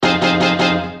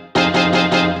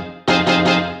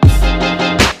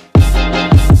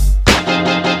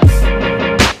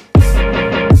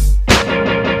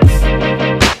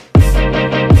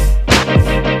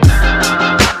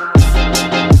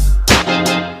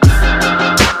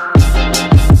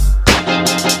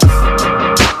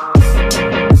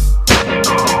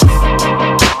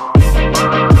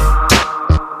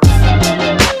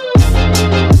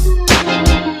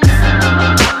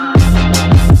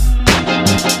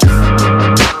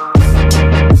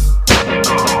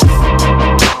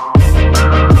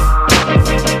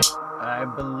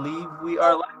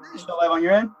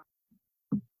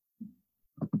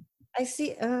I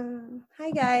see. Hi,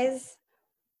 guys.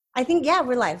 I think, yeah,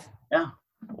 we're live. Yeah.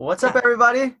 What's up,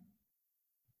 everybody?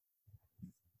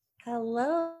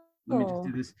 Hello. Let me just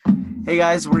do this. Hey,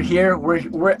 guys, we're here.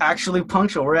 We're actually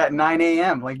punctual. We're at 9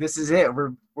 a.m. Like, this is it.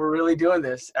 We're really doing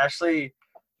this. Ashley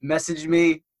messaged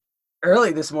me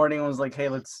early this morning and was like, hey,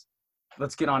 let's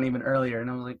get on even earlier. And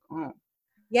I was like, oh.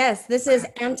 Yes, this is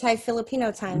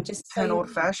anti-Filipino time. Just 10 so old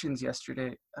fashions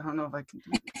yesterday. I don't know if I can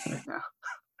do this right now.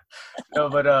 No,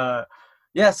 but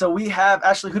yeah, so we have,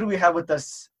 Ashley, who do we have with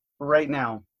us right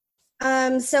now?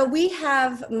 So we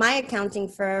have my accounting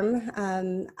firm,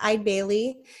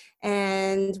 Eide,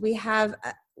 and we have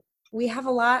a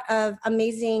lot of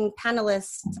amazing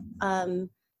panelists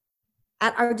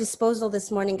at our disposal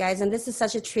this morning, guys, and this is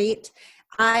such a treat.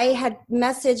 I had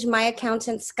messaged my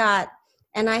accountant, Scott,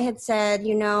 and I had said,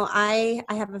 I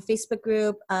have a Facebook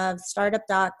group of startup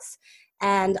docs,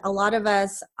 and a lot of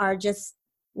us are just,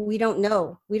 we don't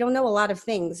know a lot of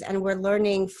things, and we're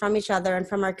learning from each other and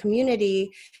from our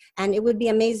community, and it would be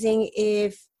amazing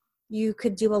if you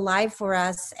could do a live for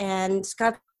us. And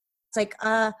Scott's like,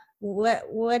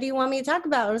 what do you want me to talk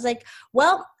about? I was like,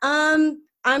 well,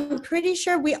 I'm pretty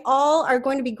sure we all are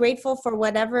going to be grateful for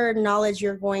whatever knowledge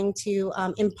you're going to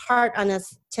impart on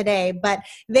us today. But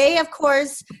they, of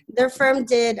course, their firm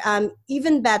did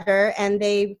even better, and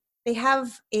they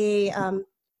have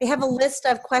a list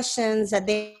of questions that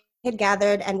they had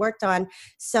gathered and worked on.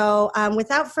 So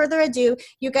without further ado,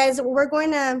 you guys,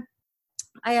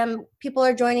 people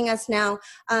are joining us now.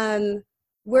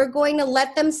 We're going to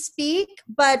let them speak,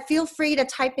 but feel free to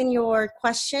type in your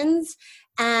questions.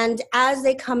 And as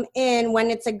they come in, when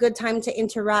it's a good time to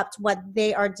interrupt what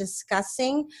they are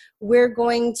discussing, we're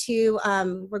going to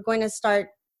start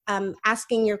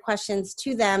asking your questions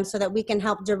to them so that we can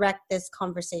help direct this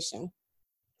conversation.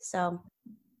 So,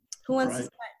 who wants to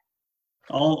start?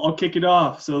 I'll kick it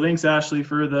off. So thanks, Ashley,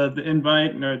 for the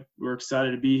invite, and we're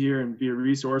excited to be here and be a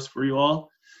resource for you all.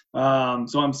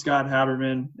 So I'm Scott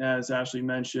Haberman, as Ashley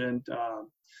mentioned.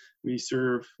 We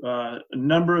serve a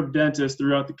number of dentists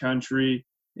throughout the country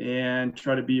and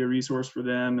try to be a resource for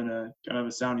them and a kind of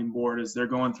a sounding board as they're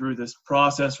going through this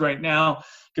process right now,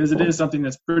 because it is something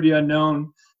that's pretty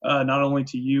unknown, not only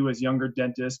to you as younger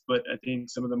dentists, but I think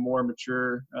some of the more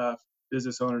mature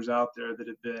business owners out there that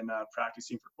have been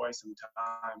practicing for quite some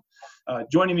time.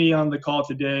 Joining me on the call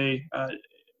today,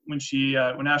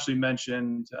 when Ashley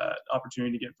mentioned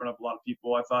opportunity to get in front of a lot of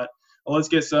people, I thought, well, let's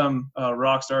get some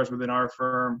rock stars within our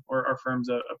firm. Or our firm's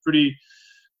a pretty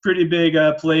big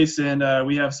place, and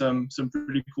we have some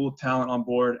pretty cool talent on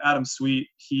board. Adam Sweet,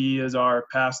 he is our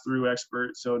pass-through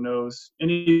expert, so knows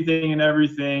anything and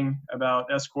everything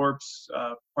about S-corps,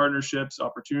 partnerships,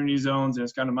 opportunity zones, and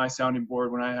it's kind of my sounding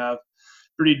board when I have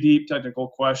pretty deep technical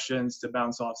questions to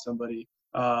bounce off somebody.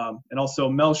 And also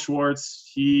Mel Schwartz,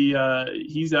 he's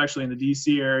actually in the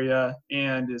DC area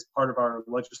and is part of our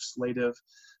legislative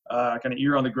kind of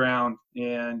ear on the ground,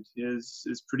 and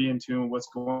is pretty in tune with what's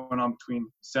going on between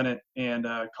Senate and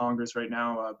Congress right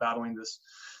now, battling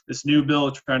this new bill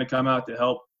trying to come out to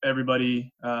help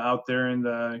everybody out there in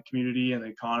the community and the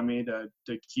economy to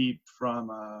keep from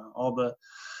all the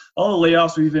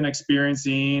layoffs we've been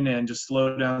experiencing and just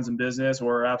slowdowns in business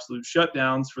or absolute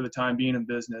shutdowns for the time being in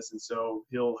business. And so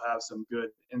he'll have some good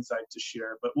insight to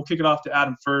share. But we'll kick it off to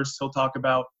Adam first. He'll talk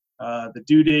about the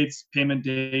due dates, payment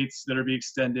dates that are being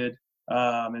extended,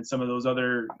 and some of those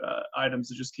other items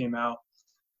that just came out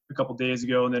a couple days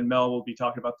ago. And then Mel will be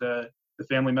talking about the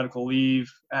Family Medical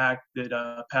Leave Act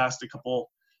that passed a couple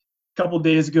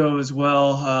days ago as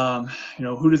well.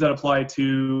 Who does that apply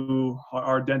to?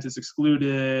 Are dentists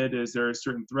excluded? Is there a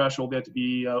certain threshold they have to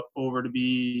be over to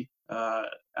be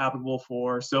applicable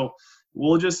for? So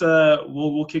we'll just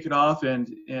we'll kick it off, and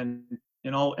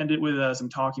I'll end it with some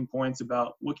talking points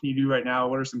about what can you do right now.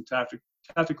 What are some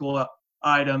tactical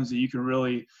items that you can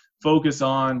really focus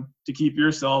on to keep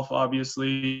yourself,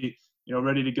 obviously,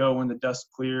 ready to go when the dust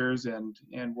clears, and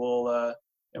we'll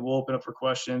open up for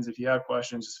questions. If you have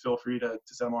questions, just feel free to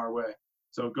send them our way.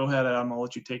 So go ahead, Adam. I'll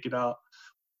let you take it out.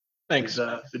 Thanks.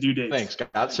 The due dates. Thanks,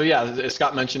 Scott. So yeah, as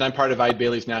Scott mentioned, I'm part of Eide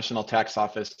Bailey's National Tax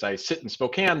Office. I sit in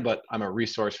Spokane, but I'm a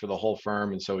resource for the whole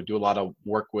firm. And so we do a lot of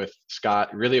work with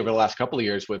Scott, really over the last couple of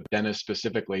years with dentists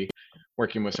specifically,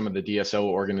 working with some of the DSO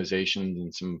organizations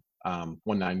and some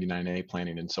 199A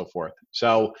planning and so forth.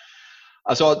 So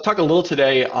I'll talk a little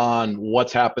today on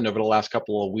what's happened over the last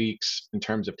couple of weeks in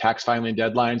terms of tax filing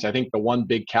deadlines. I think the one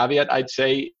big caveat I'd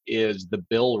say is the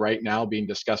bill right now being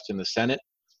discussed in the Senate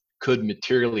could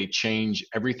materially change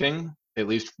everything, at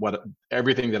least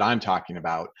everything that I'm talking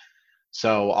about.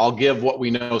 So I'll give what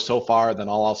we know so far, then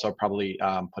I'll also probably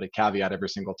put a caveat every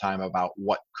single time about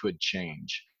what could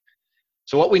change.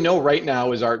 So what we know right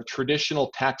now is our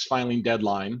traditional tax filing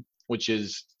deadline, which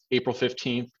is April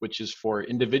 15th, which is for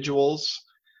individuals.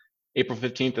 April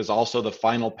 15th is also the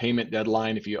final payment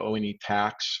deadline if you owe any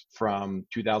tax from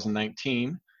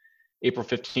 2019. April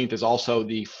 15th is also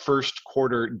the first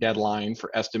quarter deadline for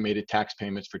estimated tax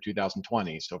payments for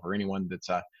 2020. So for anyone that's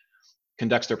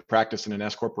conducts their practice in an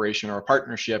S corporation or a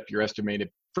partnership, your estimated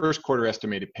first quarter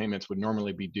estimated payments would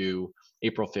normally be due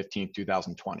April 15th,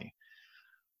 2020.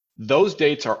 Those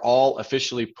dates are all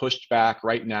officially pushed back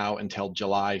right now until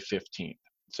July 15th.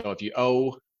 So if you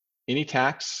owe any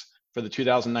tax for the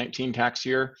 2019 tax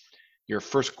year, your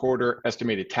first quarter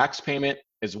estimated tax payment,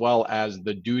 as well as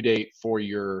the due date for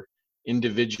your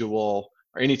individual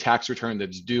or any tax return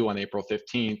that's due on April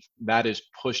 15th, that is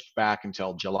pushed back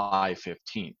until July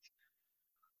 15th.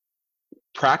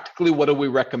 Practically, what do we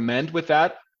recommend with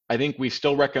that? I think we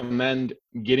still recommend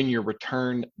getting your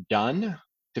return done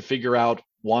to figure out,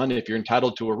 one, if you're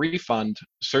entitled to a refund,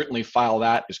 certainly file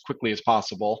that as quickly as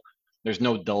possible. There's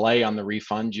no delay on the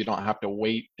refund. You don't have to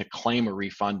wait to claim a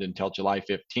refund until July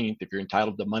 15th. If you're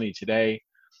entitled to money today,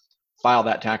 file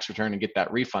that tax return and get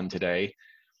that refund today.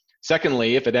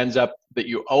 Secondly, if it ends up that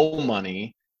you owe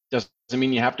money, doesn't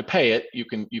mean you have to pay it. You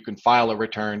can file a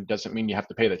return, doesn't mean you have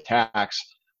to pay the tax,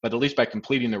 but at least by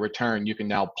completing the return, you can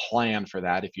now plan for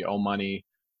that. If you owe money,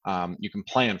 you can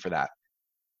plan for that.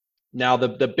 Now,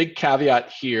 the big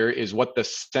caveat here is what the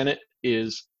Senate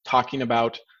is talking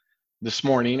about this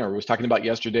morning, or was talking about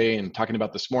yesterday and talking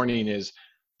about this morning, is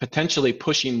potentially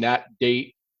pushing that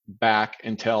date back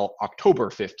until October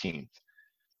 15th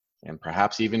and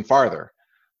perhaps even farther.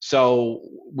 So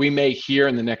we may hear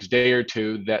in the next day or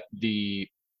two that the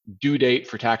due date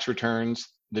for tax returns,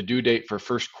 the due date for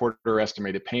first quarter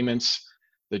estimated payments,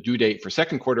 the due date for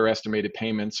second quarter estimated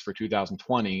payments for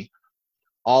 2020,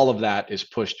 all of that is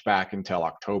pushed back until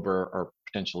October or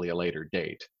potentially a later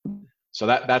date. So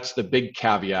that's the big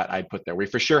caveat I'd put there. We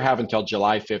for sure have until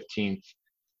July 15th.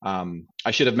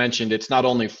 I should have mentioned it's not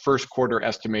only first quarter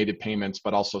estimated payments,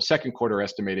 but also second quarter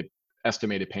estimated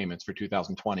payments for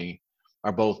 2020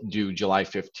 are both due July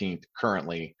 15th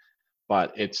currently,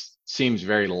 but it seems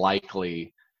very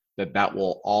likely that that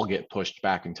will all get pushed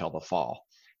back until the fall.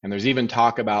 And there's even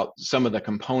talk about some of the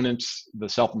components, the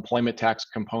self-employment tax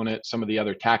component, some of the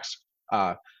other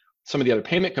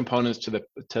payment components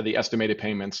to the estimated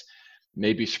payments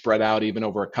may be spread out even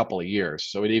over a couple of years.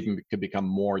 So it even could become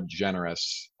more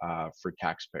generous for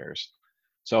taxpayers.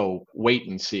 So wait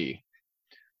and see.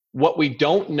 What we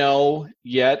don't know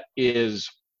yet is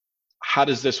how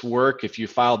does this work if you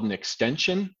filed an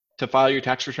extension to file your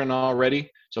tax return already?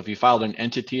 So if you filed an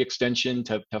entity extension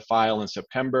to file in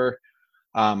September,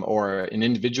 or an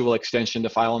individual extension to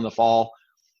file in the fall,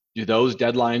 do those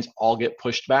deadlines all get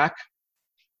pushed back?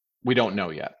 We don't know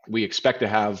yet. We expect to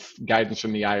have guidance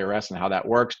from the IRS on how that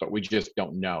works, but we just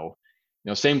don't know.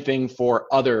 Same thing for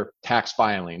other tax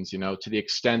filings, to the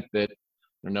extent that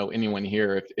I don't know anyone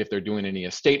here if they're doing any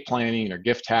estate planning or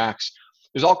gift tax.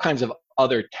 There's all kinds of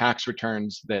other tax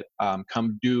returns that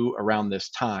come due around this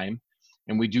time,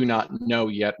 and we do not know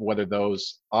yet whether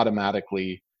those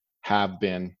automatically have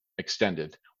been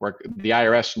extended. Where the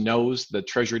IRS knows, the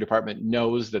Treasury Department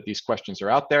knows that these questions are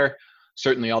out there.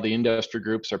 Certainly all the industry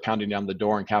groups are pounding down the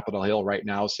door in Capitol Hill right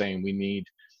now saying we need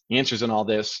answers in all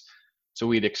this. So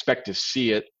we'd expect to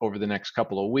see it over the next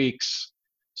couple of weeks.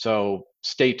 So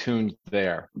stay tuned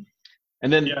there.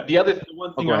 And then the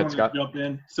one thing I want to jump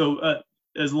in. So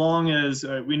as long as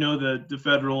we know that the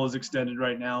federal is extended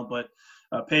right now, but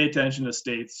pay attention to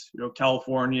states.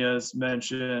 California is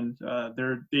mentioned.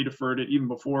 They deferred it even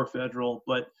before federal.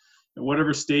 But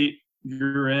whatever state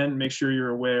you're in, make sure you're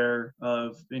aware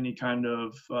of any kind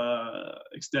of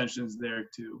extensions there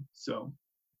too. So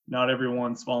not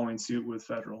everyone's following suit with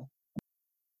federal.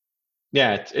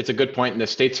 Yeah, it's a good point. And the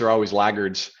states are always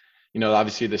laggards.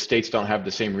 Obviously the states don't have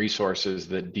the same resources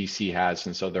that DC has.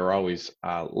 And so they're always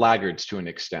laggards to an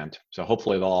extent. So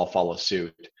hopefully they'll all follow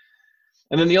suit.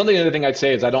 And then the only other thing I'd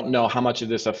say is I don't know how much of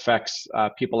this affects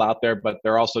people out there, but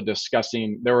they're also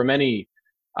discussing, there were many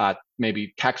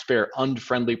maybe taxpayer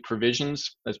unfriendly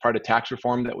provisions as part of tax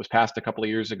reform that was passed a couple of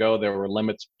years ago. There were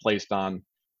limits placed on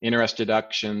interest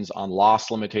deductions, on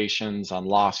loss limitations, on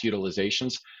loss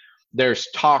utilizations. There's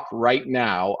talk right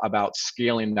now about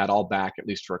scaling that all back, at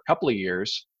least for a couple of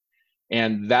years.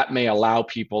 And that may allow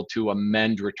people to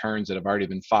amend returns that have already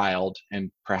been filed and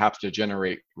perhaps to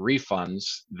generate refunds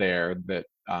there that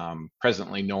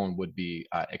presently no one would be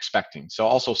expecting. So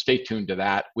also stay tuned to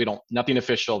that. Nothing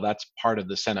official, that's part of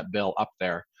the Senate bill up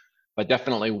there, But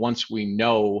definitely once we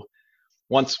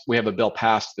have a bill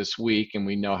passed this week and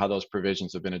we know how those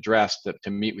provisions have been addressed,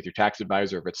 to meet with your tax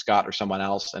advisor, if it's Scott or someone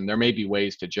else, and there may be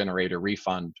ways to generate a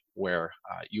refund where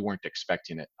you weren't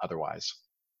expecting it otherwise.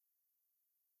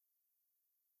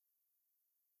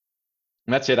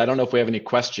 And that's it. I don't know if we have any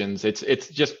questions. It's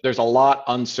just, there's a lot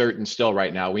uncertain still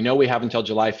right now. We know we have until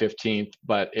July 15th,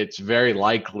 but it's very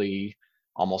likely,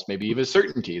 almost maybe even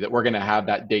certainty, that we're going to have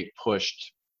that date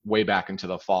pushed way back into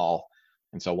the fall.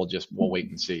 And so we'll wait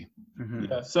and see. Mm-hmm.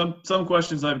 Yeah, some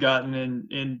questions I've gotten,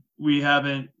 and we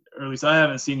haven't, or at least I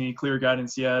haven't seen any clear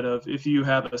guidance yet of if you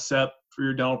have a SEP for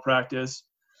your dental practice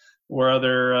or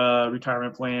other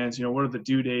retirement plans, what are the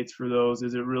due dates for those?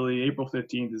 Is it really April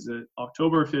 15th? Is it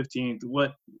October 15th?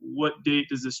 What date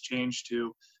does this change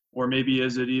to? Or maybe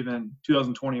is it even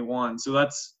 2021? So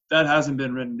that hasn't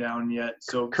been written down yet.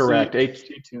 So correct.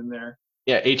 Stay tuned there.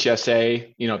 Yeah,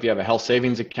 HSA, if you have a health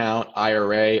savings account,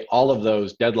 IRA, all of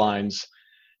those deadlines,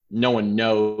 no one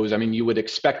knows. I mean, you would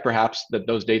expect perhaps that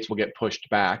those dates will get pushed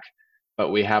back, but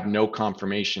we have no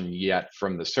confirmation yet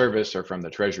from the service or from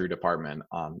the Treasury Department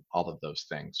on all of those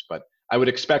things. But I would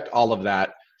expect all of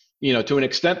that, to an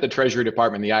extent, the Treasury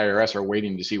Department and the IRS are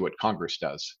waiting to see what Congress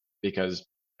does, because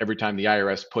every time the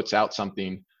IRS puts out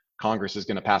something, Congress is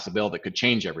going to pass a bill that could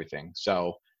change everything.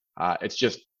 So it's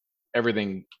just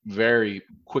everything very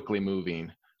quickly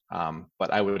moving.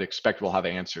 But I would expect we'll have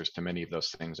answers to many of those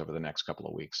things over the next couple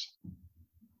of weeks.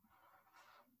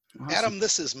 Awesome. Adam,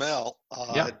 this is Mel.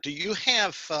 Yeah. Do you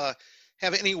have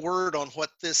any word on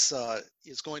what this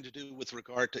is going to do with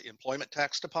regard to employment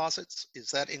tax deposits? Is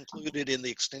that included in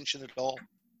the extension at all?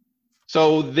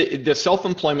 So the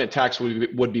self-employment tax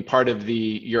would be part of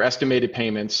your estimated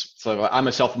payments. So I'm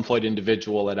a self-employed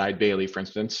individual at Eide Bailey, for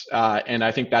instance, and I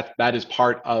think that is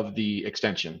part of the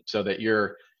extension, so that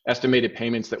your estimated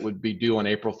payments that would be due on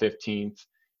April 15th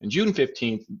and June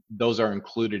 15th, those are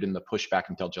included in the pushback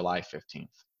until July 15th. Okay.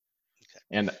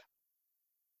 And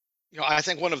I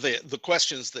think one of the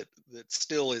questions that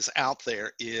still is out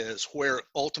there is where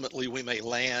ultimately we may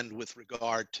land with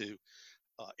regard to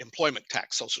employment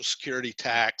tax, Social Security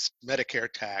tax,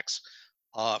 Medicare tax,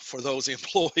 for those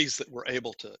employees that we're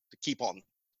able to keep on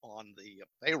the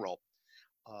payroll,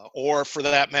 or for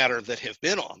that matter, that have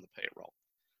been on the payroll.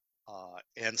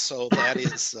 And so that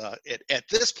is, at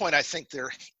this point, I think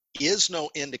there is no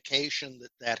indication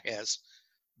that has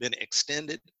been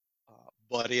extended,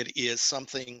 but it is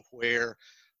something where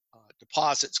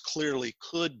deposits clearly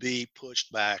could be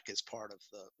pushed back as part of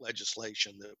the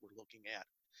legislation that we're looking at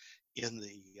in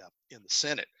the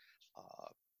Senate.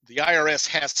 The IRS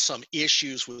has some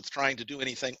issues with trying to do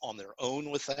anything on their own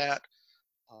with that.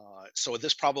 So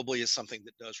this probably is something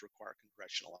that does require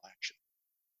congressional action.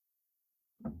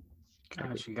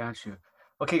 Got you.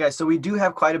 Okay, guys, so we do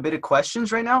have quite a bit of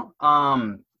questions right now.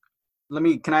 Can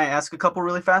I ask a couple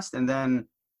really fast, and then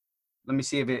let me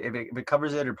see if it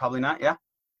covers it, or probably not. Yeah.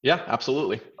 Yeah,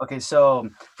 absolutely. Okay, so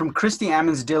from Christy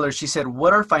Ammons Diller, she said,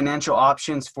 "What are financial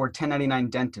options for 1099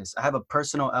 dentists? I have a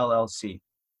personal LLC."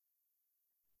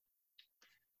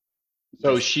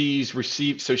 So she's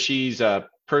a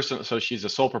person. So she's a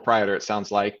sole proprietor, it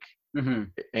sounds like. Mm-hmm.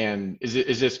 And is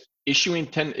this issuing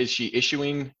is she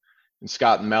issuing? And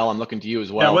Scott and Mel, I'm looking to you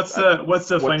as well. Yeah, what's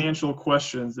the financial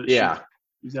questions that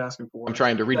she's asking for? I'm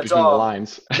trying to read between the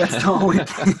lines. That's the only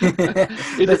thing.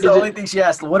 That's the only thing she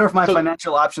asked. What are my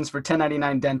financial options for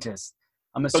 1099 dentists?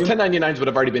 I'm assuming 1099s would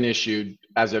have already been issued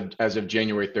as of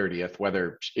January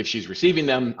 30th. If she's receiving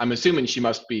them, I'm assuming she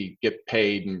must get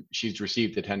paid, and she's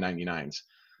received the 1099s.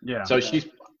 Yeah. So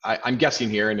I'm guessing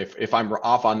here, and if I'm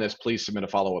off on this, please submit a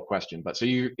follow-up question. But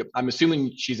I'm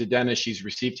assuming she's a dentist. She's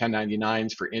received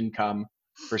 1099s for income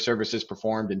for services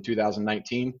performed in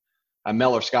 2019.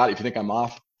 Mel or Scott, if you think I'm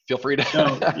off, feel free to.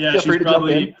 No, yeah, she's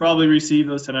probably received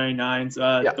those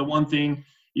 1099s. The one thing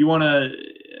you want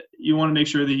to make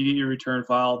sure that you get your return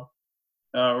filed,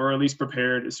 or at least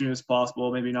prepared as soon as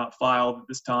possible. Maybe not filed at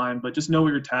this time, but just know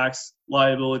what your tax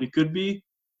liability could be,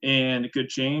 and it could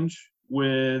change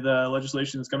with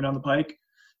legislation that's coming down the pike.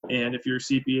 And if your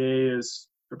CPA is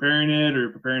preparing it or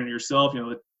preparing it yourself,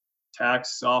 the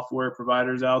tax software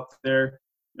providers out there,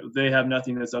 they have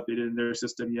nothing that's updated in their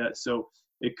system yet. So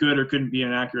it could or couldn't be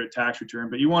an accurate tax return,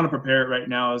 but you want to prepare it right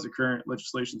now as the current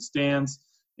legislation stands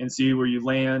and see where you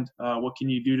land. What can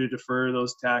you do to defer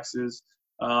those taxes?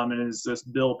 And as this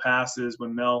bill passes,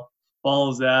 when Mel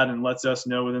follows that and lets us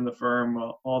know within the firm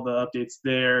all the updates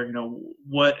there,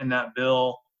 what in that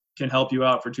bill can help you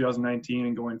out for 2019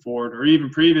 and going forward, or even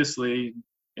previously,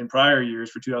 in prior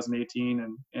years for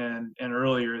 2018 and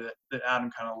earlier that Adam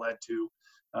kind of led to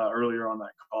earlier on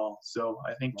that call. So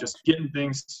I think just getting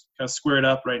things kind of squared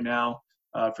up right now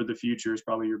for the future is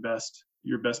probably your best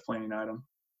planning item.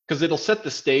 Because it'll set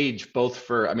the stage both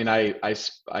for, I mean, I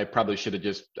probably should have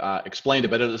just explained it,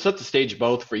 but it'll set the stage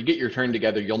both for you get your return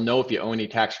together, you'll know if you owe any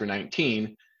tax for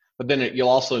 19, but then you'll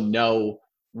also know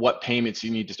what payments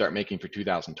you need to start making for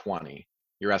 2020,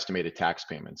 your estimated tax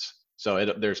payments.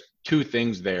 So there's two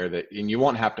things there and you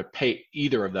won't have to pay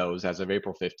either of those as of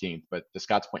April 15th, but to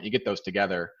Scott's point, you get those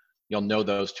together, you'll know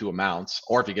those two amounts,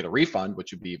 or if you get a refund,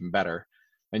 which would be even better,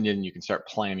 and then you can start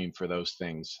planning for those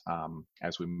things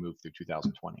as we move through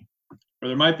 2020. Or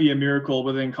there might be a miracle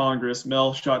within Congress.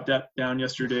 Mel shot that down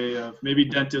yesterday of maybe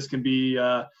dentists can be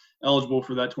eligible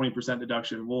for that 20%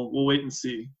 deduction. We'll wait and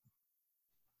see.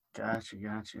 Gotcha.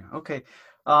 Okay.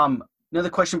 Another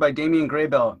question by Damian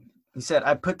Graybell. He said,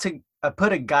 I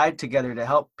put a guide together to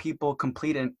help people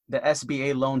complete the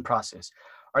SBA loan process.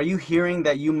 Are you hearing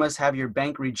that you must have your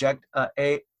bank reject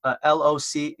a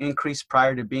LOC increase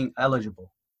prior to being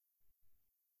eligible?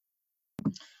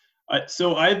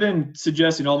 So I've been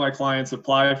suggesting all my clients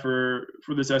apply for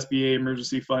this SBA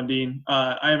emergency funding.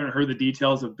 I haven't heard the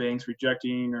details of banks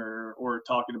rejecting or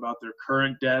talking about their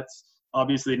current debts.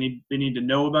 Obviously, they need to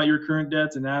know about your current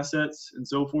debts and assets and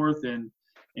so forth, and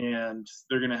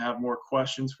they're going to have more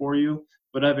questions for you.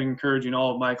 But I've been encouraging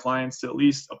all of my clients to at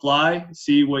least apply,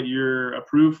 see what you're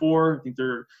approved for. I think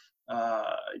they're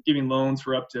giving loans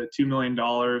for up to $2 million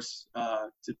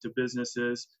to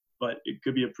businesses, but it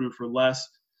could be approved for less.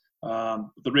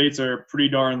 The rates are pretty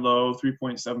darn low,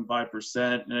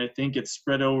 3.75%, and I think it's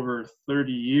spread over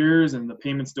 30 years, and the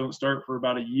payments don't start for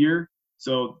about a year.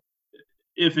 So,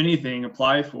 if anything,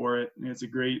 apply for it. And it's a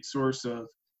great source of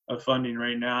funding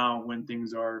right now when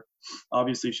things are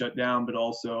obviously shut down, but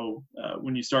also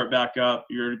when you start back up,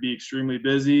 you're going to be extremely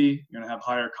busy. You're going to have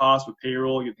higher costs with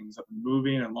payroll, get things up and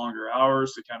moving, and longer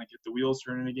hours to kind of get the wheels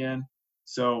turning again.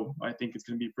 So, I think it's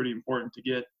going to be pretty important to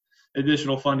get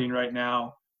additional funding right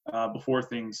now before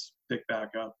things pick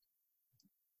back up.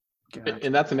 Gotcha.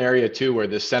 And that's an area too where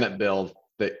the Senate bill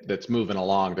that's moving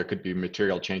along, there could be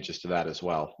material changes to that as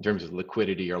well in terms of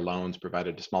liquidity or loans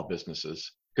provided to small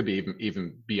businesses. Could be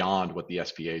even beyond what the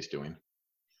SBA is doing.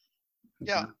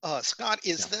 Yeah, Scott,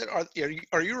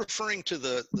 are you referring to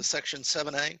the Section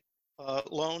 7A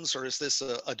loans, or is this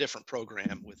a different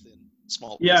program within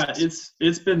small business? Yeah,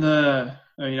 it's been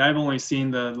I've only seen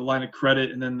the line of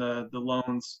credit and then the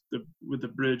loans with the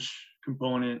bridge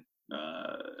component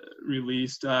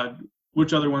released.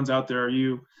 Which other ones out there are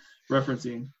you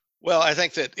referencing? Well, I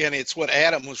think that, and it's what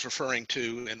Adam was referring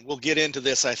to, and we'll get into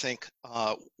this, I think,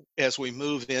 as we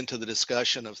move into the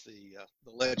discussion of the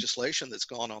legislation that's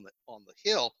gone on the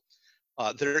Hill.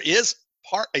 There is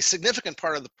a significant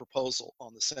part of the proposal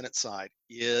on the Senate side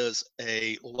is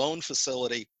a loan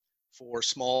facility for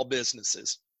small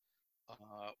businesses,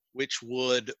 which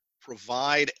would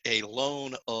provide a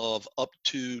loan of up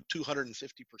to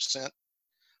 250%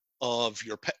 of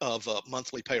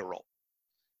monthly payroll.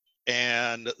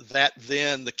 And that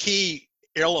then the key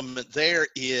element there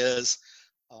is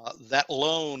that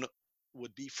loan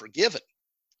would be forgiven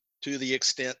to the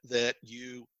extent that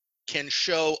you can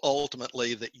show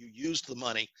ultimately that you used the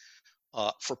money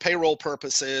for payroll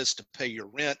purposes, to pay your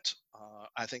rent.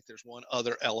 I think there's one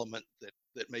other element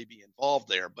that may be involved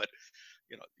there, but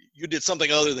you did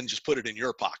something other than just put it in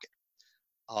your pocket.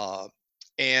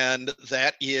 And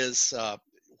that is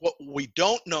what we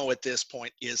don't know at this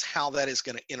point is how that is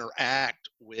going to interact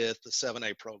with the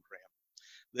 7A program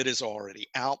that is already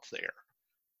out there.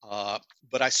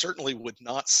 But I certainly would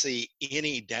not see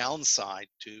any downside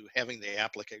to having the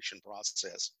application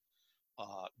process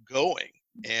going.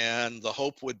 And the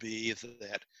hope would be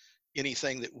that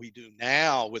anything that we do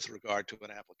now with regard to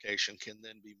an application can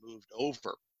then be moved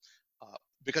over.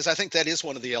 Because I think that is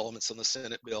one of the elements in the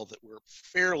Senate bill that we're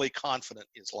fairly confident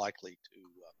is likely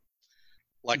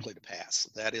to pass.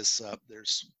 That is,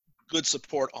 there's good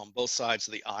support on both sides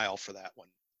of the aisle for that one.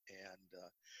 And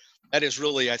that is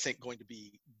really, I think, going to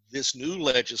be this new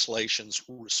legislation's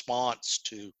response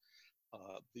to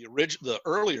the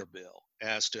earlier bill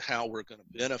as to how we're going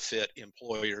to benefit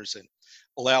employers and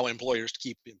allow employers to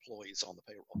keep employees on the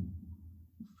payroll.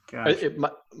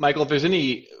 Gotcha. Michael, if there's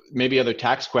any maybe other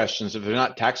tax questions, if they're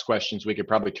not tax questions, we could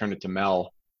probably turn it to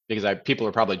Mel, because people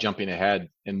are probably jumping ahead,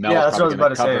 and Mel's probably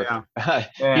going to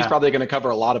cover. He's probably going to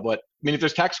cover a lot of what. I mean, if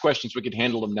there's tax questions, we could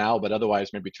handle them now, but otherwise,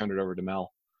 maybe turn it over to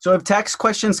Mel. So if tax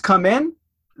questions come in,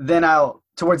 then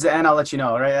towards the end I'll let you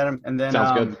know, right, Adam? And then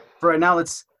sounds good. For right now,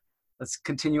 let's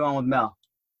continue on with Mel.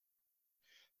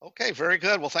 Okay, very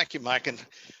good. Well, thank you, Mike. And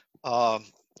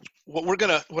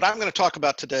what I'm gonna talk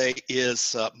about today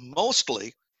is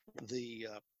mostly the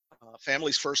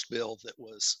Families First bill that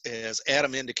was, as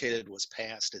Adam indicated, was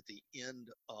passed at the end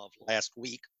of last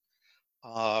week.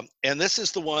 And this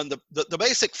is the one, the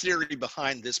basic theory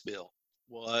behind this bill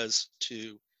was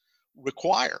to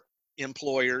require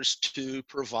employers to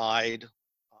provide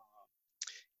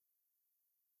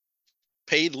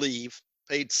paid leave,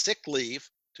 paid sick leave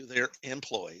to their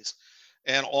employees,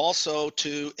 and also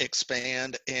to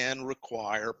expand and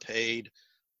require paid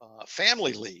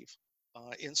family leave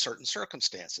in certain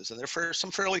circumstances. And there are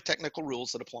some fairly technical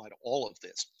rules that apply to all of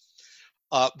this.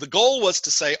 The goal was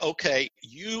to say, okay,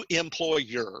 you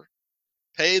employer,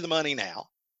 pay the money now,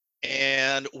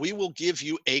 and we will give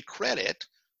you a credit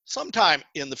sometime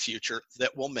in the future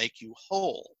that will make you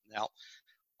whole. Now,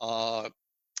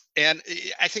 and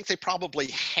I think they probably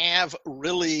have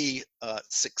really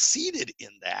succeeded in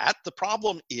that. The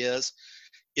problem is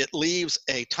it leaves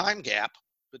a time gap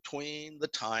between the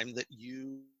time that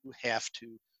you have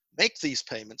to make these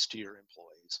payments to your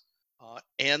employees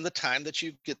and the time that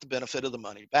you get the benefit of the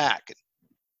money back.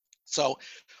 So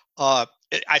I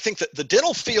think that the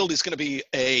dental field is going to be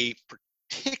a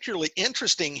particularly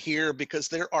interesting here because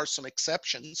there are some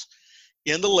exceptions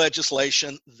in the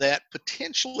legislation that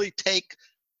potentially take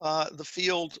the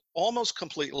field almost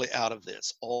completely out of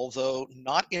this, although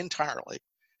not entirely.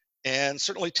 And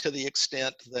certainly to the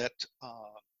extent that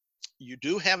you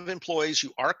do have employees,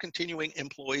 you are continuing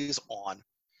employees on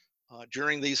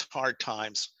during these hard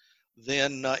times,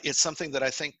 then it's something that I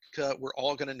think we're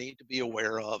all going to need to be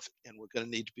aware of and we're going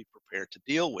to need to be prepared to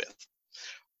deal with.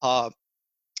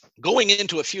 Going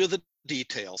into a few of the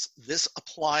details, this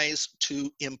applies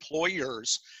to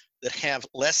employers that have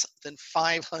less than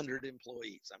 500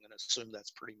 employees. I'm going to assume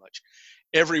that's pretty much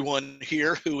everyone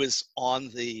here who is on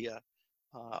the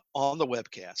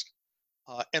webcast.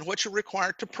 And what you're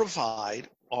required to provide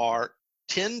are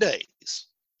 10 days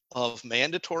of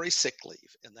mandatory sick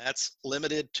leave, and that's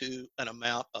limited to an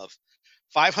amount of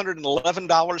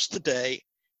 $511 today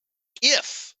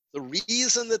if the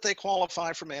reason that they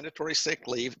qualify for mandatory sick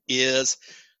leave is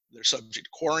they're subject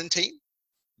to quarantine,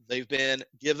 they've been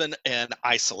given an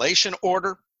isolation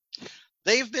order,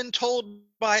 they've been told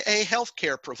by a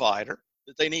healthcare provider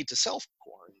that they need to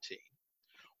self-quarantine,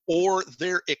 or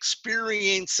they're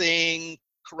experiencing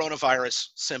coronavirus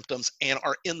symptoms and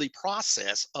are in the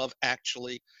process of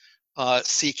actually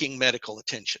seeking medical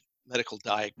attention, medical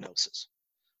diagnosis.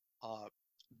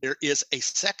 There is a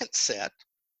second set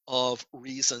of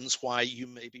reasons why you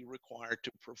may be required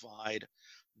to provide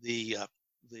the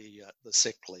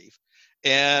sick leave,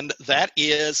 and that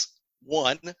is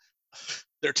one,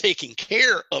 they're taking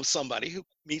care of somebody who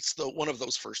meets one of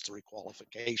those first three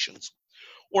qualifications,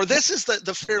 or this is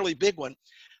the fairly big one,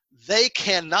 they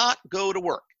cannot go to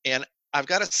work. And I've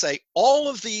got to say, all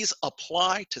of these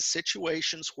apply to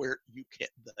situations where the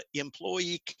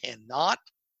employee cannot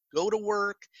go to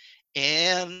work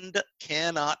and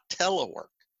cannot telework.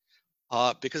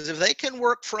 Because if they can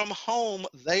work from home,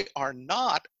 they are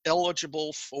not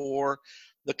eligible for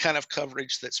the kind of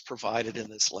coverage that's provided in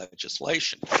this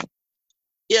legislation.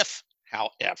 If,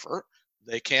 however,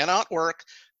 they cannot work,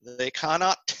 they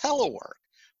cannot telework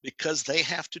because they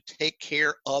have to take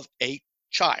care of a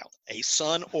child, a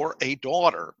son or a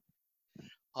daughter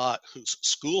whose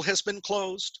school has been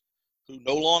closed, who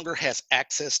no longer has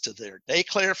access to their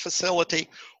daycare facility,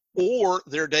 or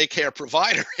their daycare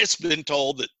provider has been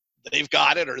told that they've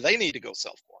got it or they need to go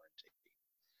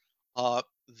self-quarantine,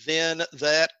 then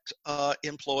that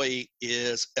employee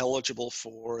is eligible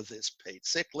for this paid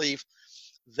sick leave.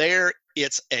 There,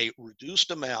 it's a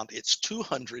reduced amount. It's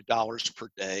 $200 per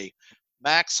day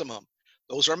maximum.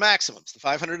 Those are maximums. The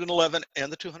 $511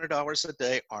 and the $200 a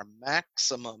day are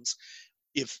maximums.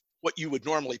 If what you would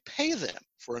normally pay them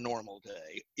for a normal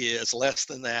day is less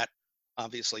than that,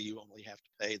 obviously you only have to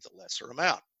pay the lesser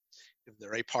amount. If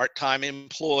they're a part-time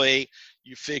employee,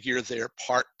 you figure their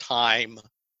part-time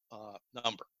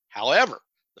number. However,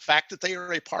 the fact that they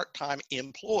are a part-time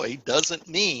employee doesn't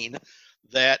mean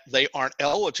that they aren't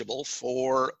eligible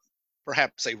for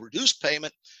perhaps a reduced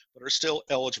payment, but are still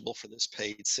eligible for this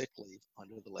paid sick leave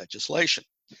under the legislation.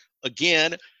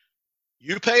 Again,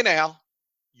 you pay now,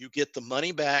 you get the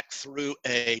money back through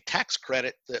a tax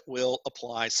credit that will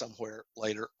apply somewhere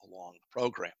later along the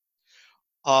program.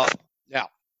 Now,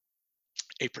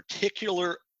 a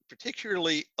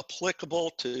particularly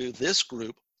applicable to this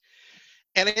group,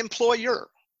 an employer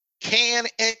can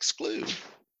exclude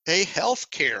a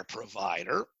healthcare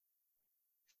provider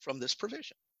from this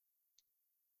provision.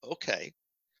 Okay,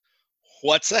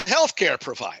 what's a healthcare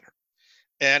provider?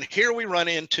 And here we run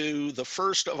into the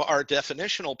first of our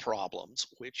definitional problems,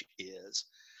 which is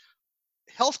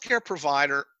healthcare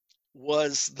provider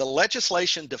was the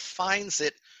legislation defines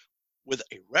it with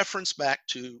a reference back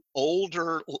to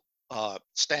older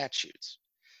statutes.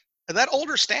 And that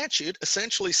older statute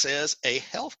essentially says a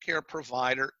healthcare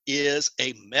provider is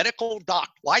a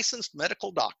licensed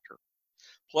medical doctor,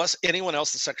 plus anyone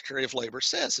else the Secretary of Labor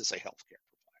says is a healthcare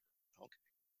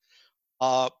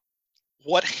provider.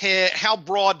 Okay. How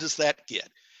broad does that get?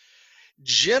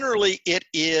 Generally, it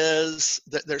is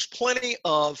that there's plenty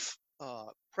of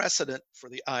precedent for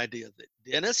the idea that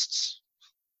dentists,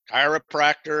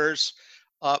 chiropractors,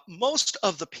 most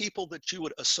of the people that you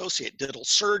would associate, dental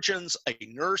surgeons, a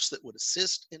nurse that would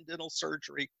assist in dental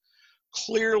surgery,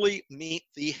 clearly meet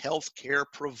the healthcare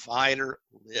provider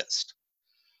list.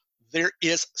 There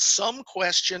is some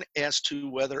question as to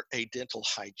whether a dental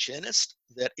hygienist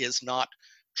that is not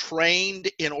trained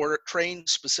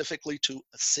specifically to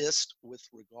assist with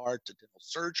regard to dental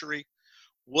surgery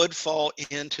would fall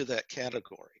into that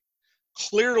category.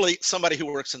 Clearly, somebody who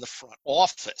works in the front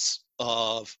office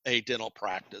of a dental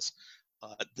practice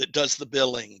that does the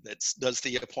billing, that does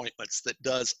the appointments, that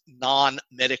does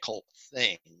non-medical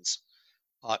things,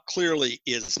 clearly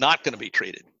is not going to be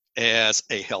treated as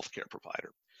a healthcare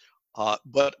provider.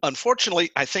 But unfortunately,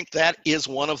 I think that is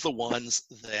one of the ones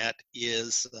that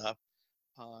is,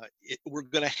 we're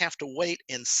going to have to wait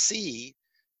and see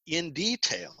in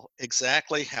detail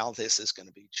exactly how this is going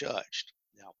to be judged.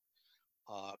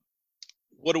 Now,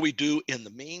 what do we do in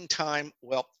the meantime?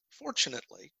 Well,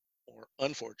 fortunately or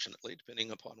unfortunately,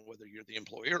 depending upon whether you're the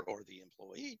employer or the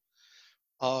employee,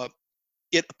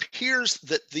 it appears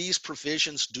that these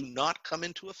provisions do not come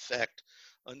into effect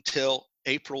until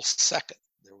April 2nd.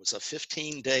 There was a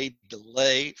 15-day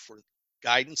delay for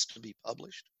guidance to be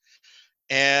published.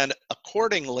 And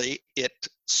accordingly, it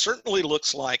certainly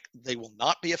looks like they will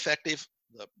not be effective.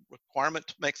 The requirement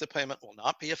to make the payment will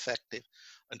not be effective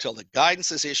until the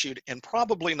guidance is issued, and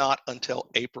probably not until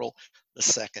April the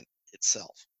 2nd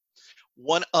itself.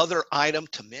 One other item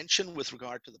to mention with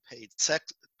regard to the paid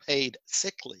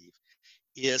sick leave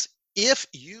is if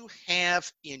you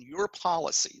have in your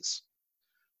policies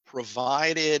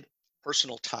provided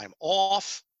personal time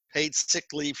off, paid sick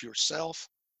leave yourself,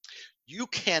 you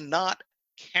cannot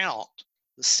count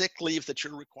the sick leave that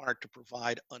you're required to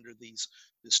provide under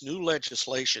this new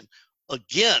legislation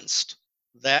against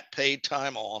that paid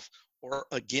time off or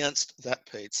against that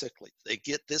paid sick leave. They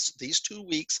get these 2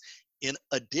 weeks in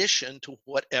addition to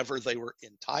whatever they were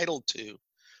entitled to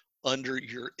under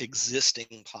your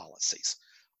existing policies.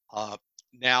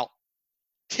 Now,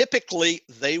 typically,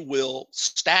 they will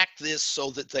stack this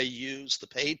so that they use the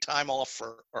paid time off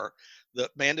or the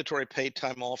mandatory paid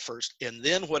time off first, and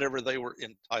then whatever they were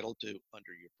entitled to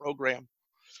under your program.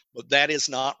 But that is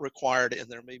not required, and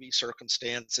there may be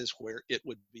circumstances where it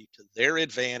would be to their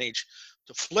advantage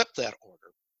to flip that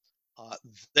order.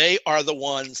 They are the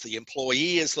ones, the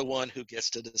employee is the one who gets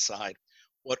to decide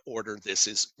what order this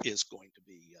is going to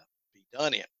be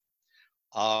done in.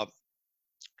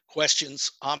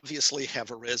 Questions obviously have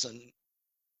arisen.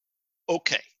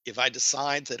 Okay, if I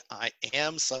decide that I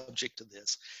am subject to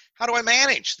this, how do I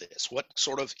manage this? What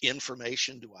sort of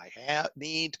information do I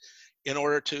need in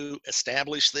order to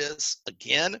establish this?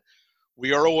 Again,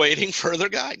 we are awaiting further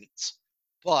guidance,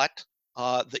 but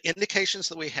the indications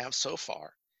that we have so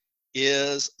far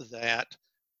is that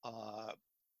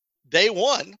day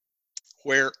one,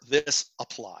 where this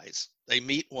applies, they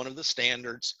meet one of the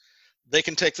standards, they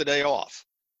can take the day off.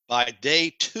 By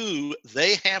day 2,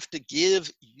 they have to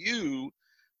give you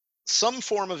some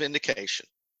form of indication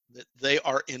that they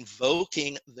are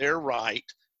invoking their right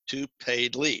to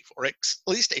paid leave, or at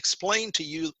least explain to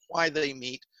you why they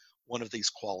meet one of these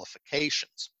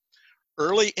qualifications.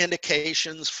 Early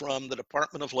indications from the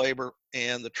Department of Labor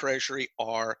and the Treasury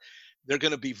are they're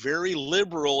going to be very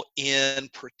liberal in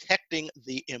protecting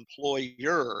the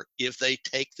employer if they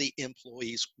take the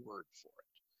employee's word for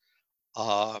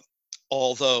it.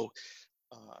 Although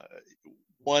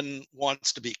one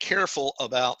wants to be careful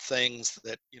about things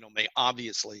that may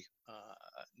obviously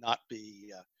not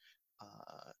be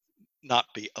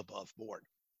above board.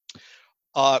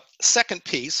 Second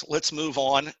piece, let's move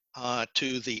on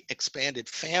to the expanded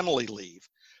family leave.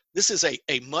 This is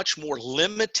a much more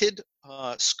limited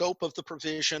scope of the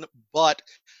provision, but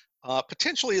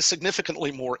potentially is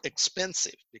significantly more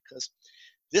expensive because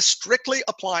this strictly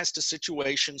applies to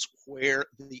situations where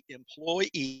the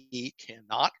employee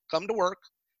cannot come to work,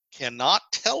 cannot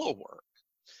telework,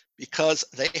 because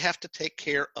they have to take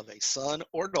care of a son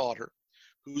or daughter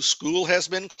whose school has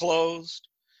been closed,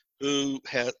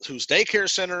 whose daycare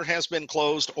center has been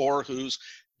closed or whose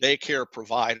daycare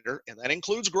provider, and that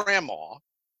includes grandma,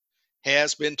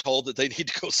 has been told that they need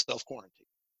to go self-quarantine.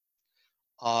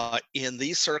 In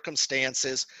these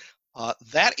circumstances,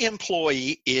 that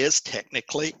employee is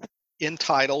technically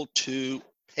entitled to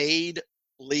paid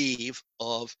leave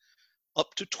of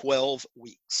up to 12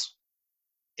 weeks.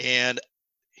 And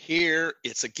here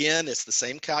it's the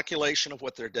same calculation of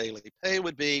what their daily pay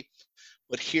would be,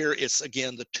 but here it's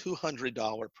again the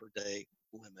 $200 per day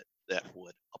limit that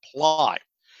would apply.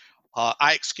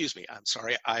 I'm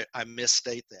sorry, I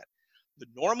misstate that. The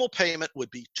normal payment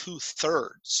would be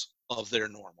 2/3 of their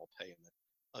normal payment.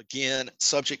 Again,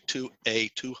 subject to a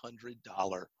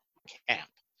 $200 cap.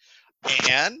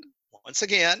 And once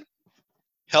again,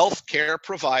 healthcare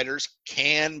providers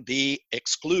can be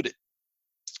excluded.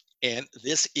 And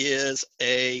this is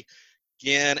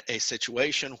again a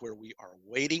situation where we are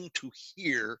waiting to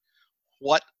hear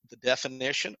what the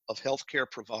definition of healthcare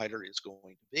provider is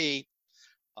going to be.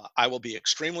 I will be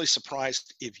extremely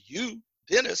surprised if you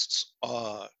dentists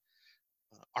are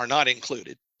not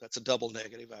included. That's a double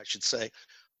negative, I should say.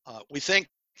 We think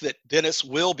that dentists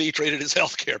will be treated as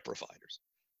healthcare providers.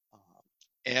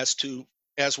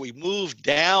 As we move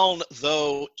down,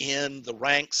 though, in the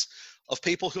ranks of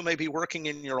people who may be working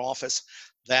in your office,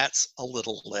 that's a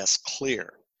little less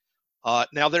clear.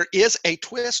 Now, there is a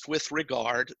twist with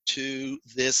regard to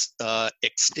this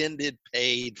extended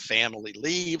paid family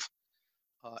leave,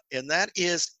 and that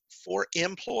is for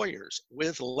employers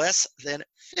with less than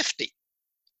 50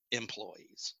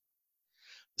 employees.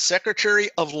 The Secretary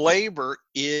of Labor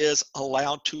is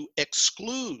allowed to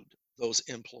exclude those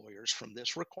employers from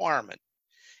this requirement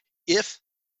if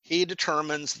he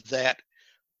determines that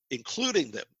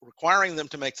including them, requiring them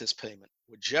to make this payment,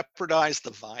 would jeopardize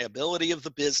the viability of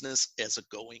the business as a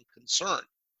going concern.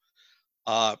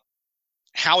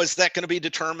 How is that going to be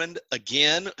determined?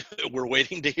 Again, we're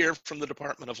waiting to hear from the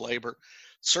Department of Labor.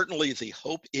 Certainly, the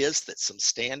hope is that some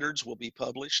standards will be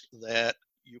published that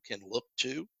you can look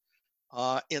to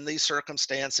in these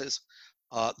circumstances.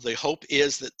 The hope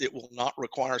is that it will not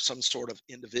require some sort of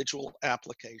individual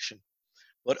application.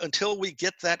 But until we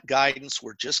get that guidance,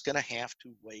 we're just going to have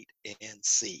to wait and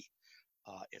see.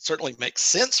 It certainly makes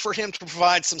sense for him to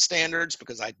provide some standards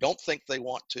because I don't think they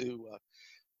want to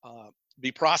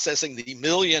be processing the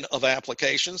million of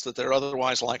applications that they're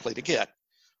otherwise likely to get.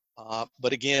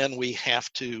 But again, we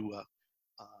have to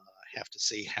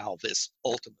see how this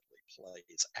ultimately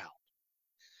plays out.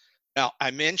 Now, I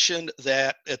mentioned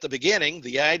that at the beginning,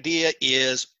 the idea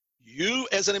is you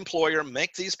as an employer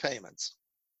make these payments,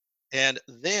 and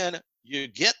then you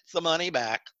get the money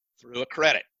back through a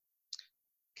credit.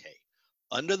 Okay.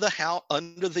 Under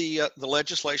the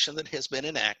legislation that has been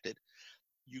enacted,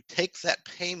 you take that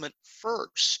payment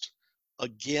first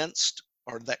against,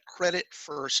 or that credit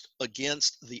first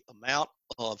against the amount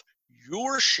of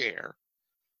your share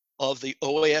of the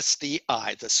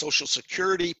OSDI, the Social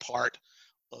Security part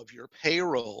of your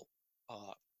payroll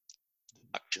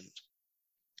deductions.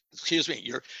 Excuse me,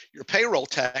 your payroll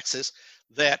taxes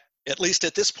that, at least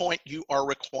at this point, you are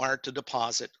required to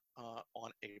deposit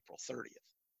on April 30th.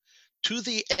 To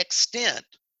the extent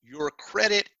your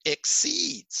credit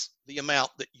exceeds the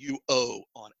amount that you owe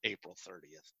on April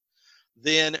 30th,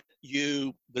 then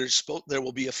there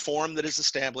will be a form that is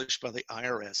established by the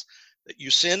IRS that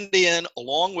you send in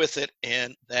along with it,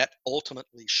 and that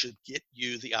ultimately should get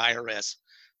you, the IRS,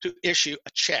 to issue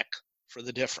a check for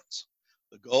the difference.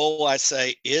 The goal, I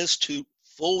say, is to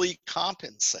fully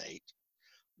compensate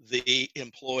the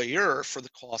employer for the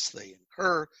costs they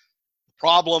incur. The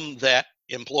problem that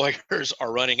employers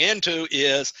are running into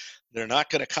is they're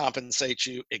not going to compensate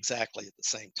you exactly at the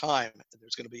same time.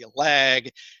 There's going to be a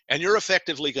lag, and you're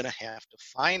effectively going to have to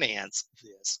finance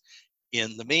this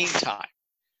in the meantime.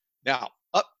 Now,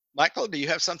 Michael, do you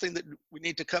have something that we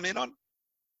need to come in on?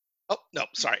 Oh, no,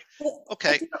 sorry.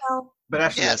 Okay. But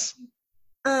actually, yes.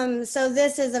 So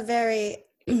this is a very,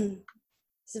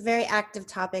 it's a very active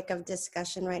topic of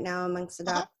discussion right now amongst the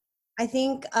doc. I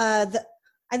think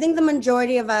the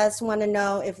majority of us want to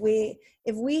know if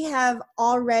we have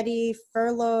already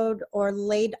furloughed or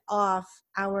laid off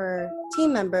our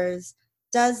team members,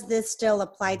 does this still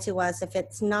apply to us if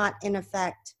it's not in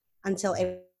effect until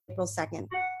April 2nd?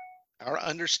 Our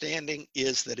understanding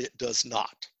is that it does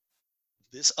not.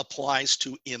 This applies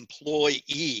to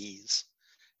employees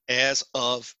as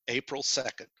of April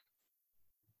 2nd.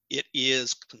 It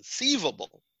is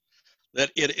conceivable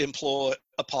that it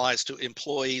applies to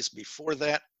employees before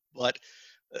that, but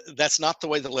that's not the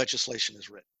way the legislation is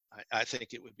written. I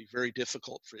think it would be very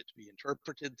difficult for it to be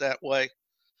interpreted that way.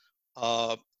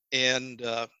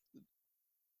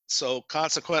 So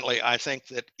consequently, I think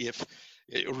that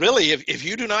if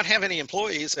you do not have any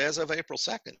employees as of April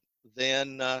 2nd,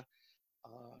 then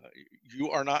you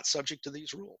are not subject to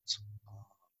these rules.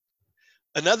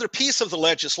 Another piece of the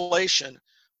legislation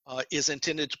is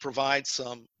intended to provide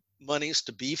some monies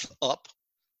to beef up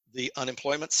the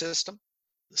unemployment system.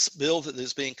 This bill that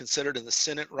is being considered in the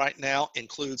Senate right now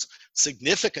includes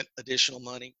significant additional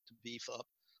money to beef up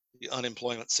the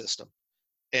unemployment system.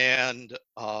 And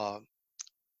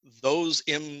those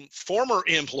former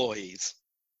employees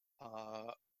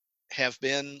have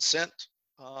been sent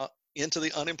into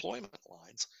the unemployment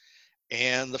lines.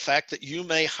 And the fact that you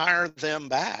may hire them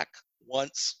back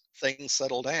once things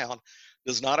settle down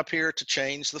does not appear to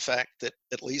change the fact that,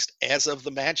 at least as of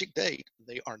the magic date,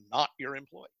 they are not your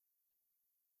employee.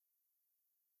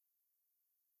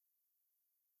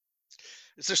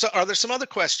 Are there some other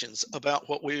questions about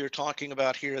what we are talking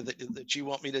about here that you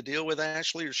want me to deal with,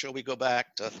 Ashley, or shall we go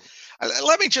back to?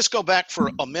 Let me just go back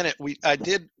for a minute.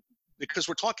 Because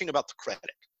we're talking about the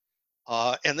credit,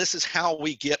 and this is how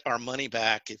we get our money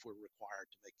back if we're required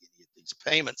to make any of these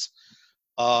payments.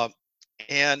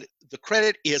 And the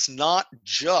credit is not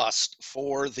just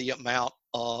for the amount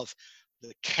of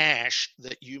the cash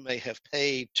that you may have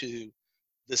paid to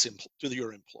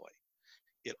your employee.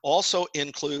 It also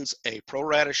includes a pro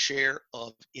rata share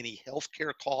of any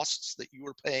healthcare costs that you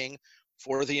are paying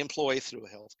for the employee through a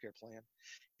healthcare plan.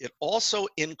 It also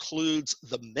includes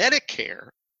the Medicare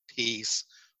piece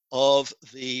of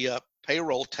the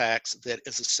payroll tax that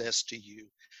is assessed to you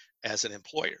as an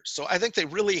employer. So I think they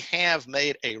really have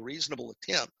made a reasonable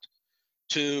attempt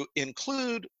to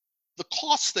include the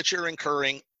costs that you're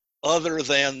incurring other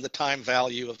than the time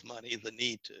value of money, the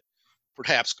need to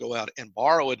perhaps go out and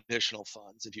borrow additional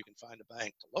funds if you can find a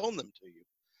bank to loan them to you,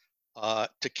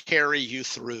 to carry you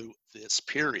through this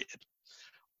period.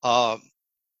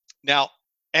 Now,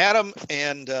 Adam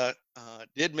and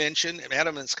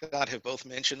Adam and Scott have both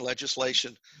mentioned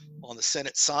legislation on the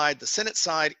Senate side. The Senate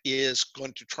side is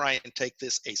going to try and take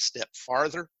this a step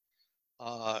farther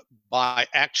by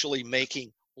actually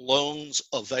making loans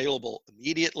available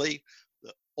immediately,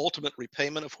 the ultimate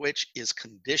repayment of which is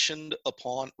conditioned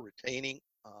upon retaining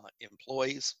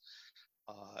employees.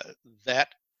 That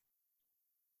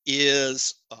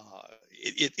is,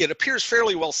 it appears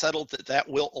fairly well settled that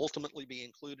will ultimately be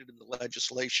included in the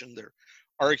legislation. They're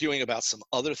arguing about some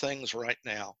other things right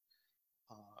now,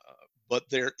 but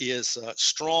there is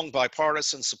strong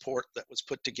bipartisan support that was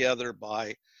put together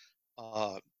by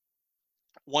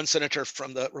one senator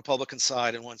from the Republican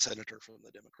side and one senator from the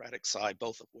Democratic side,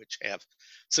 both of which have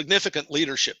significant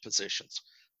leadership positions.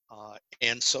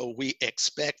 And so we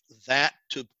expect that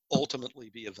to ultimately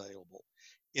be available,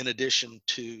 in addition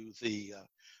to the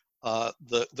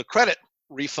credit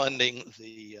refunding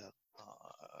the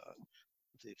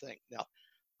thing. Now,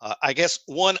 I guess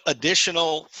one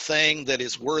additional thing that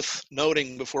is worth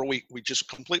noting before we just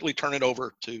completely turn it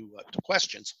over to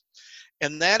questions,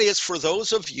 and that is for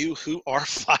those of you who are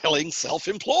filing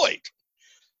self-employed,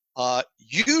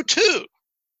 you too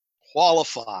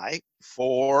qualify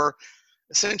for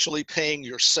essentially paying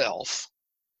yourself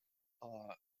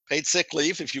paid sick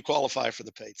leave if you qualify for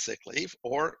the paid sick leave,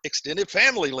 or extended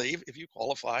family leave if you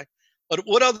qualify, but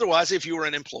would otherwise, if you were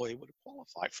an employee, would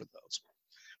qualify for those.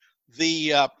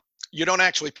 You don't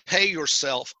actually pay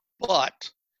yourself, but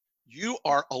you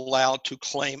are allowed to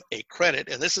claim a credit,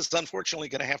 and this is unfortunately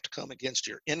going to have to come against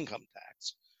your income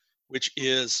tax, which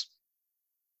is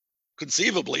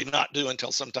conceivably not due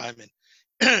until sometime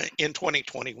in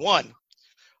 2021.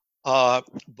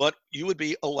 But you would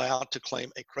be allowed to claim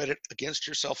a credit against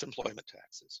your self-employment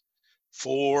taxes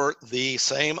for the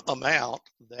same amount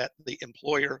that the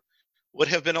employer would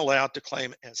have been allowed to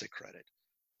claim as a credit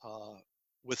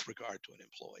with regard to an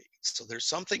employee. So there's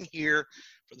something here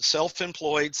for the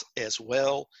self-employeds as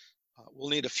well. We'll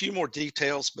need a few more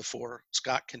details before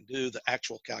Scott can do the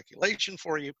actual calculation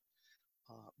for you,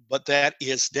 but that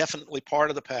is definitely part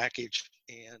of the package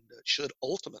and should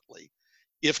ultimately,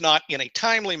 if not in a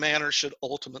timely manner, should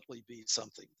ultimately be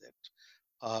something that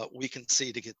we can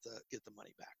see to get the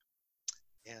money back.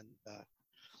 And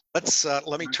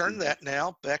let me turn that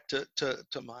now back to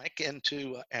Mike and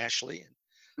to Ashley,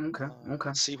 and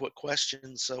okay. see what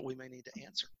questions we may need to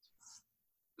answer.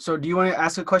 So do you want to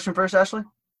ask a question first, Ashley?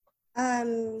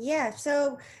 Yeah.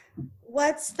 So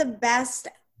what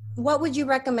would you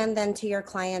recommend then to your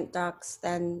client docs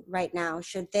then right now?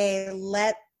 Should they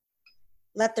let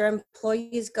their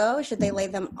employees go? Should they lay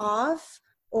them off,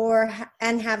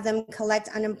 and have them collect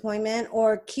unemployment,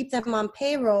 or keep them on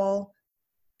payroll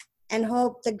and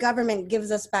hope the government gives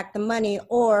us back the money,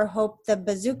 or hope the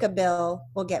bazooka bill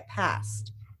will get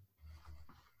passed?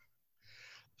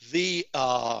 The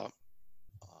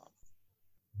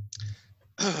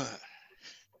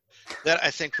that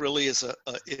I think really is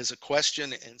a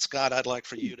question, and Scott, I'd like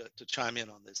for you to chime in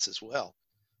on this as well.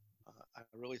 I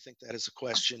really think that is a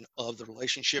question of the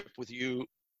relationship with you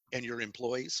and your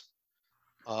employees.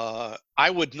 I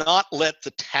would not let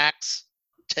the tax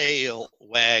tail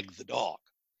wag the dog.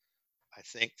 I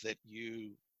think that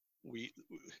we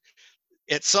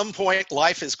at some point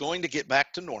life is going to get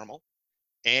back to normal,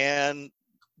 and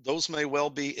those may well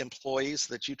be employees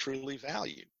that you truly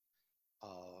value.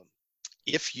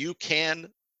 If you can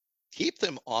keep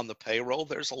them on the payroll,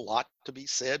 there's a lot to be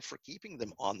said for keeping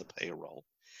them on the payroll,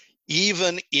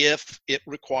 even if it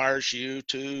requires you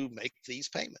to make these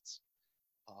payments.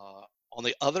 On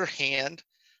the other hand,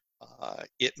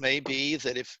 it may be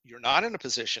that if you're not in a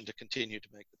position to continue to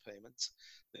make the payments,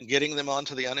 then getting them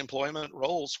onto the unemployment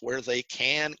rolls where they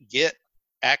can get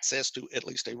access to at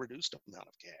least a reduced amount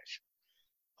of cash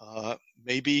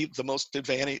may be the most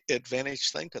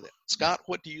advantage thing to them. Scott,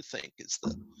 what do you think is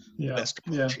the best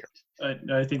approach here?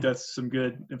 I think that's some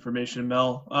good information,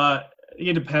 Mel.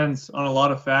 It depends on a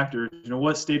lot of factors.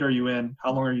 What state are you in?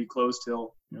 How long are you closed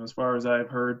till? As far as I've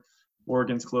heard,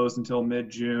 Oregon's closed until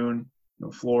mid-June.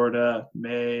 Florida,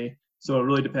 May. So it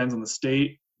really depends on the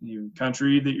state,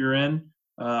 country that you're in,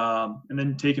 and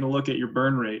then taking a look at your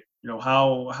burn rate.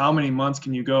 How many months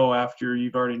can you go after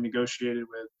you've already negotiated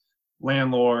with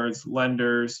landlords,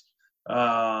 lenders,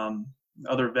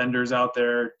 other vendors out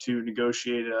there to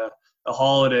negotiate a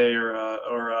holiday or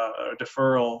a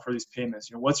deferral for these payments?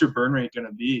 What's your burn rate going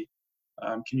to be?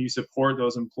 Can you support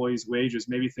those employees' wages?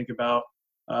 Maybe think about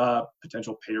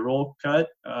potential payroll cut.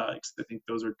 I think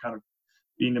those are kind of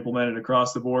being implemented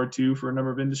across the board too for a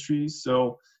number of industries.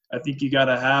 So I think you got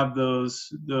to have those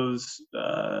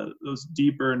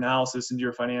deeper analysis into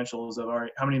your financials of, all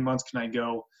right, how many months can I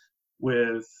go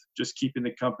with just keeping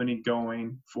the company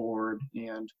going forward?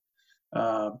 And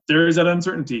there is that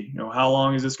uncertainty. How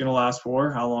long is this going to last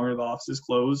for? How long are the offices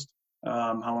closed?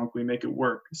 How long can we make it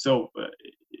work? So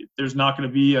there's not going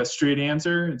to be a straight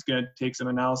answer. It's going to take some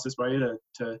analysis by you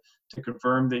to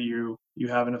confirm that you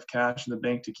have enough cash in the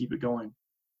bank to keep it going.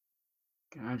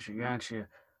 Gotcha.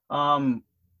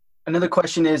 Another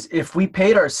question is, if we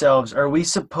paid ourselves, are we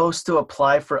supposed to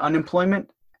apply for unemployment?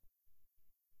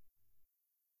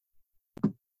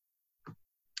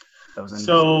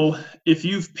 So if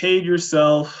you've paid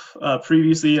yourself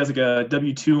previously as like a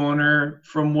W-2 owner,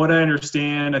 from what I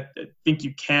understand, I think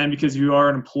you can because you are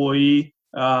an employee.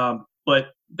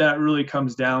 But that really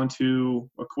comes down to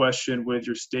a question with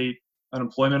your state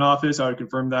unemployment office. I would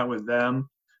confirm that with them,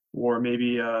 or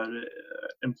maybe an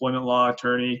employment law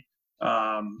attorney.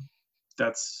 I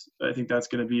think that's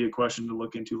going to be a question to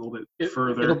look into a little bit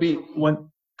further. It'll be one.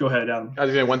 Go ahead, Adam. I was going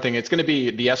to say one thing. It's going to be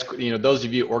the those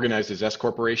of you organized as S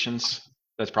corporations.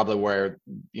 That's probably where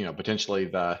potentially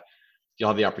you'll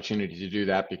have the opportunity to do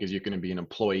that because you're going to be an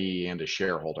employee and a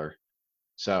shareholder.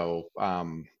 So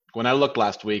when I looked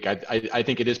last week, I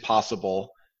think it is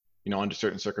possible, under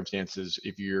certain circumstances,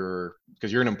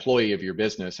 because you're an employee of your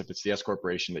business, if it's the S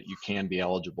corporation, that you can be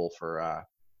eligible for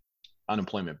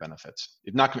unemployment benefits.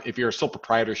 If you're a sole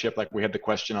proprietorship, like we had the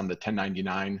question on the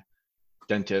 1099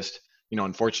 dentist.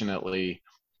 Unfortunately,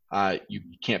 you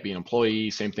can't be an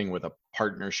employee. Same thing with a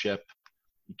partnership.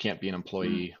 You can't be an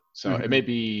employee. So it may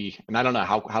be, and I don't know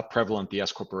how prevalent the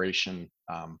S corporation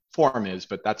form is,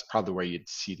 but that's probably where you'd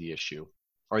see the issue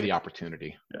or the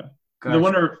opportunity. Yeah.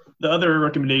 Gotcha. The other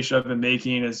recommendation I've been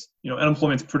making is,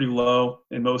 unemployment's pretty low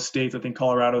in most states. I think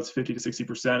Colorado it's 50 to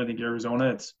 60%. I think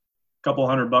Arizona it's a couple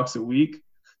 $100 a week.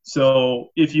 So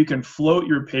if you can float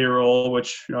your payroll,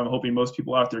 which I'm hoping most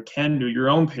people out there can do, your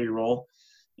own payroll,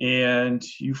 and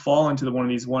you fall into one of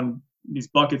these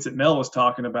buckets that Mel was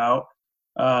talking about,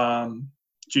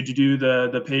 should you do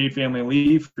the paid family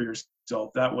leave for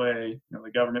yourself? That way,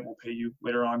 the government will pay you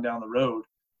later on down the road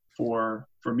for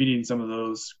meeting some of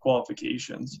those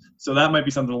qualifications. So that might be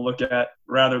something to look at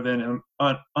rather than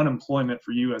unemployment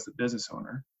for you as a business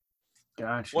owner.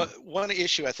 Gotcha. One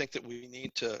issue I think that we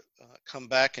need to come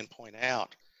back and point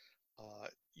out,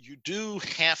 you do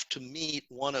have to meet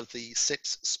one of the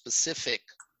 6 specific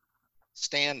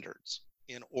standards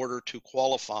in order to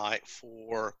qualify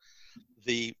for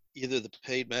either the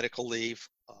paid medical leave,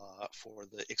 for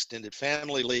the extended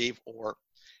family leave, or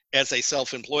as a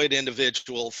self-employed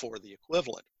individual for the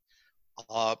equivalent.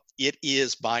 It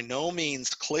is by no means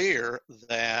clear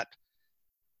that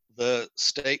the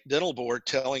state dental board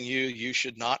telling you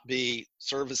should not be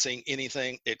servicing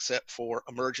anything except for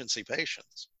emergency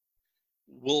patients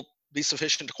will be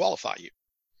sufficient to qualify you.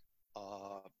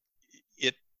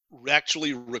 It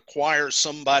actually requires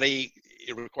somebody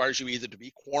it requires you either to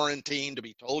be quarantined, to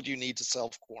be told you need to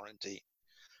self-quarantine,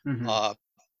 Mm-hmm.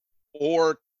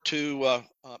 or to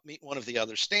meet one of the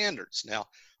other standards. Now,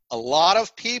 a lot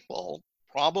of people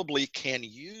probably can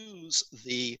use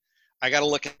the I got to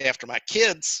look after my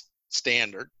kids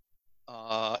standard.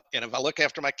 And if I look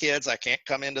after my kids, I can't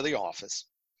come into the office.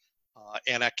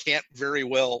 And I can't very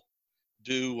well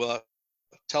do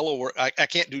telework. I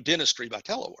can't do dentistry by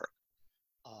telework.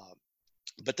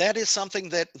 But that is something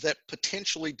that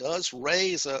potentially does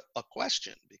raise a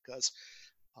question, because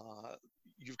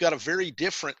you've got a very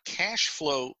different cash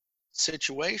flow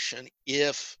situation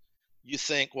if you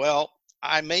think, well,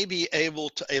 I may be able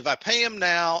to, if I pay them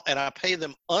now and I pay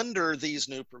them under these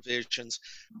new provisions,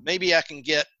 maybe I can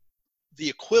get the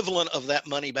equivalent of that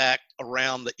money back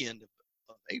around the end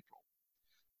of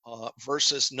April,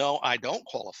 versus no, I don't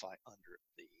qualify under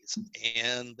these,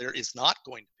 and there is not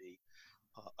going to be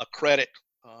a credit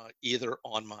either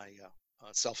on my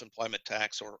self-employment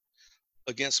tax or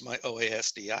against my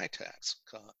OASDI tax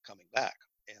coming back.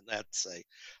 And that's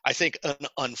I think, an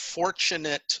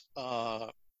unfortunate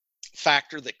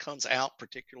factor that comes out,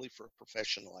 particularly for a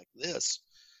profession like this,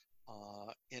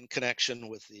 in connection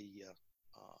with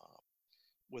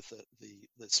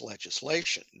this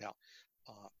legislation. Now,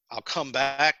 I'll come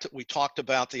back to, we talked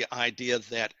about the idea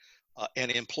that an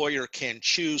employer can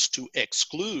choose to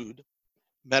exclude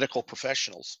medical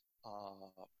professionals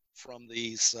from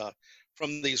these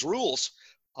rules.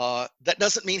 That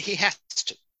doesn't mean he has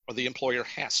to, or the employer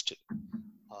has to.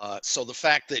 So the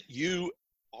fact that you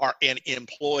are an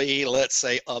employee, let's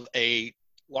say, of a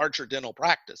larger dental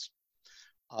practice,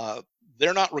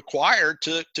 they're not required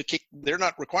to they're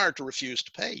not required to refuse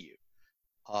to pay you.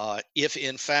 If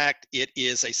in fact it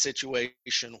is a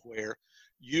situation where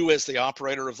you, as the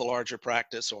operator of the larger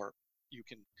practice, or you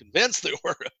can convince the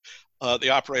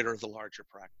operator of the larger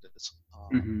practice,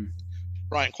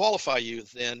 try and qualify you,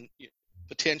 then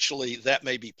potentially that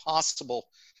may be possible,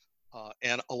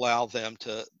 and allow them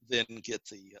to then get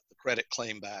the credit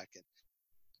claim back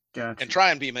and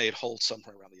try and be made whole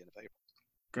somewhere around the end of April.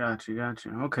 Gotcha.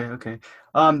 Okay.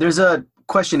 There's a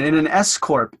question. In an S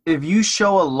corp, if you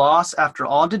show a loss after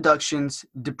all deductions,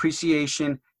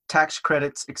 depreciation, tax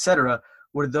credits, etc.,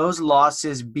 would those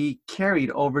losses be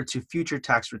carried over to future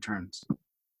tax returns?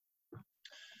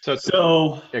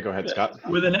 So yeah, go ahead, Scott.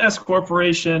 With an S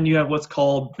corporation, you have what's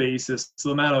called basis, so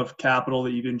the amount of capital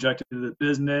that you've injected into the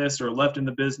business or left in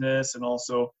the business, and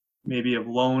also maybe have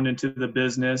loaned into the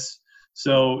business.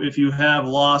 So if you have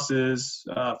losses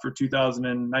for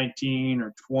 2019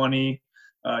 or 20,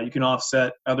 you can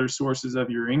offset other sources of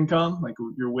your income, like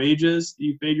your wages that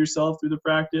you paid yourself through the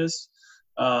practice,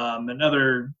 and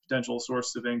other potential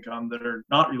sources of income that are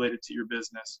not related to your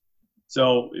business.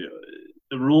 So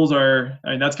the rules are,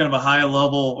 I mean, that's kind of a high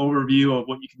level overview of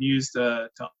what you can use to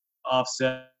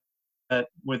offset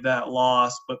with that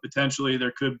loss, but potentially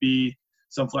there could be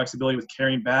some flexibility with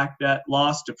carrying back that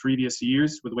loss to previous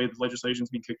years with the way the legislation is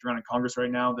being kicked around in Congress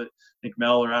right now that I think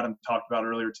Mel or Adam talked about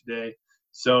earlier today.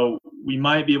 So we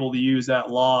might be able to use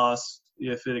that loss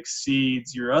if it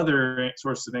exceeds your other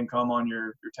sources of income on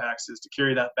your taxes to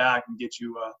carry that back and get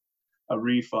you a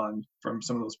refund from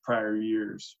some of those prior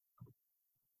years.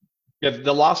 Yeah,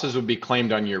 the losses would be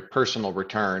claimed on your personal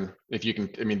return. If you can,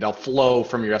 I mean, they'll flow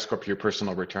from your S corp to your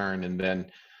personal return. And then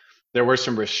there were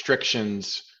some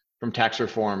restrictions from tax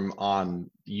reform on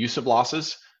use of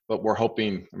losses, but we're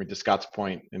hoping, I mean, to Scott's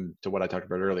point and to what I talked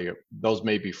about earlier, those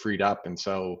may be freed up. And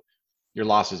so your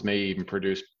losses may even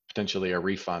produce potentially a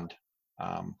refund.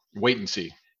 Wait and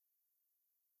see.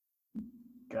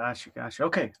 Gotcha.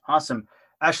 Okay, awesome.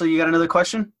 Ashley, you got another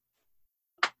question?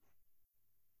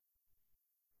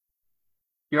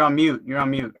 You're on mute.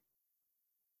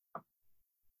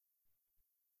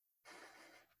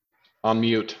 On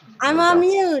mute. I'm on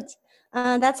mute.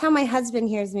 That's how my husband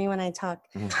hears me when I talk.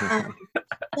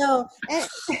 So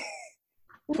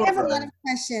we have a lot of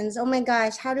questions. Oh my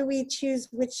gosh, how do we choose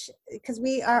which? Because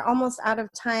we are almost out of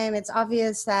time. It's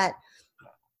obvious that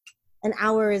an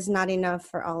hour is not enough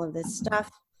for all of this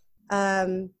stuff.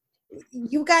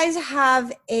 You guys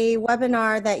have a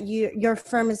webinar that your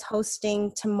firm is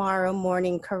hosting tomorrow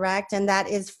morning, correct? And that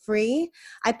is free.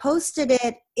 I posted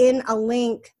it in a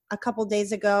link a couple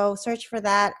days ago. Search for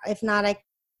that. If not, I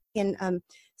can.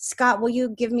 Scott, will you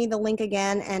give me the link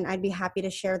again? And I'd be happy to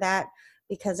share that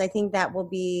because I think that will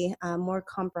be more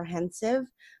comprehensive.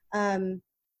 Do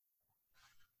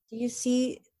you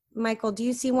see, Michael, do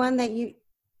you see one that you?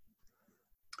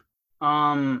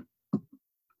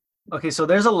 Okay, so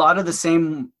there's a lot of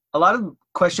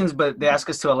questions, but they ask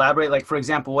us to elaborate. Like, for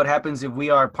example, what happens if we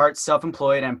are part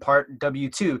self-employed and part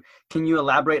W-2? Can you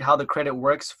elaborate how the credit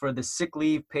works for the sick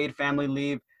leave, paid family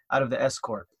leave out of the S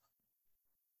Corp?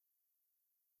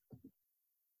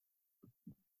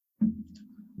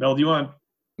 Mel, do you want to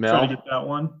try to Mel? get that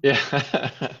one? Yeah.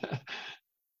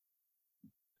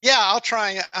 Yeah, I'll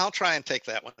try and take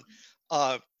that one.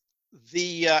 Uh,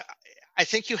 I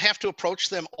think you have to approach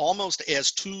them almost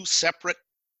as two separate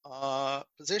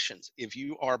positions. If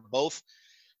you are both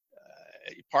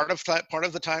part of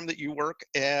the time that you work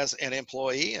as an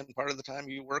employee and part of the time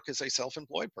you work as a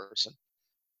self-employed person,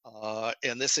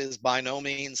 and this is by no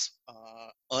means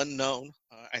unknown.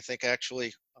 I think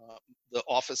actually the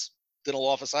dental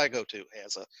office I go to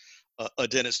has a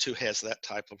dentist who has that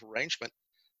type of arrangement.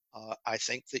 I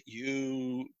think that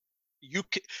you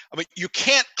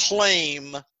can't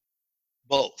claim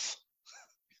both.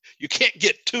 You can't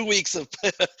get 2 weeks of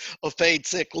of paid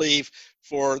sick leave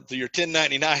for your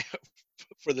 1099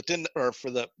 for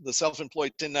the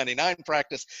self-employed 1099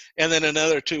 practice, and then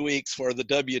another 2 weeks for the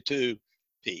W-2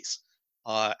 piece.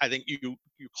 I think you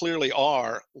clearly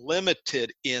are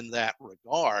limited in that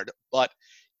regard, but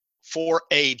for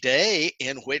a day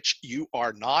in which you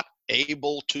are not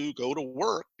able to go to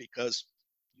work because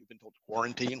you've been told to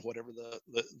quarantine, whatever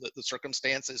the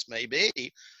circumstances may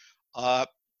be,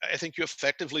 I think you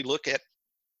effectively look at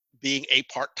being a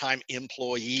part-time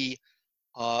employee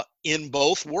in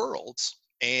both worlds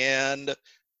and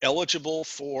eligible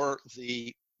for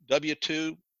the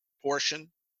W-2 portion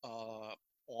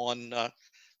on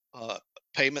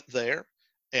payment there,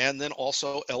 and then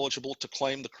also eligible to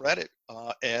claim the credit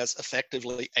as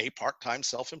effectively a part-time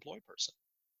self-employed person.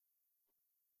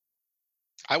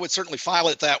 I would certainly file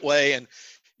it that way, and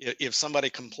if somebody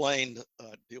complained,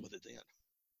 deal with it then.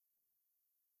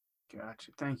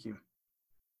 Gotcha. Thank you.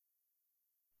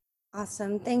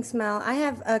 Awesome. Thanks, Mel. I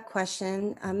have a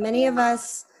question. Many of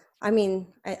us,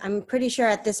 I'm pretty sure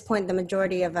at this point, the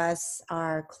majority of us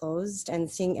are closed and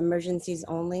seeing emergencies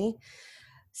only.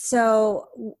 So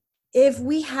if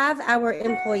we have our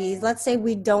employees, let's say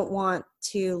we don't want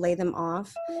to lay them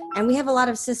off, and we have a lot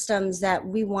of systems that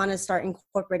we want to start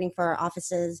incorporating for our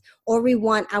offices, or we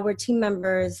want our team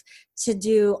members to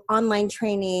do online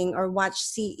training or watch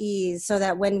CEs so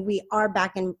that when we are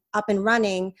back and up and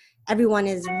running, everyone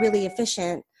is really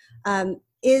efficient.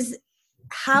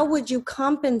 How would you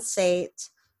compensate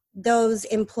those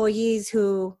employees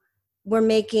who were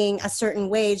making a certain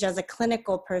wage as a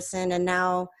clinical person and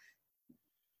now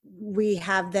we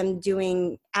have them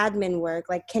doing admin work?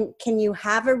 Like, can you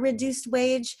have a reduced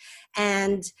wage,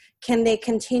 and can they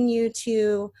continue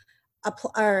to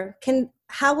apply, or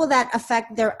how will that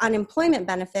affect their unemployment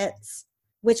benefits,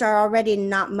 which are already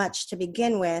not much to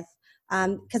begin with?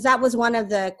 Because that was one of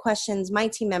the questions my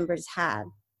team members had.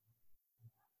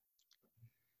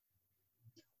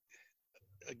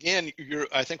 Again,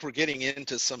 I think we're getting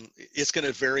into it's going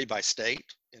to vary by state,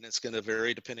 and it's going to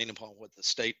vary depending upon what the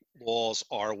state laws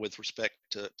are with respect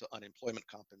to unemployment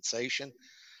compensation.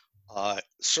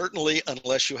 Certainly,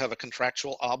 unless you have a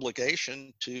contractual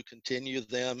obligation to continue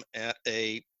them at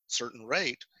a certain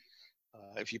rate,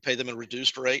 if you pay them a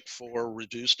reduced rate for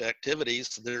reduced activities,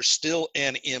 they're still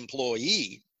an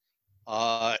employee.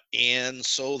 And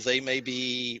so they may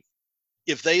be,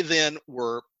 if they then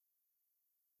were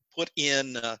put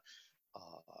in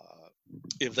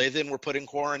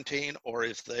quarantine, or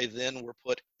if they then were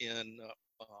put in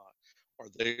or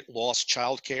they lost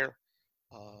childcare,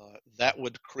 that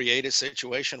would create a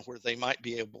situation where they might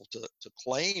be able to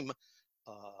claim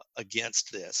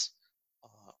against this.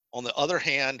 On the other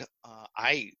hand,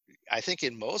 I think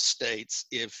in most states,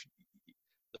 if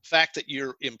the fact that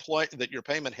your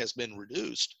payment has been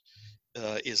reduced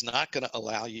is not going to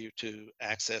allow you to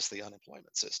access the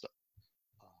unemployment system.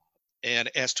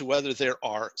 And as to whether there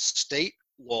are state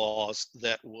laws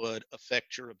that would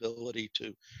affect your ability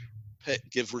to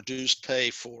give reduced pay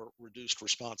for reduced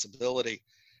responsibility,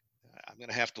 I'm going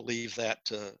to have to leave that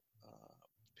to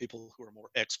people who are more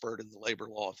expert in the labor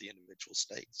law of the individual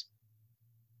states.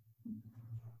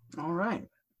 All right.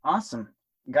 Awesome.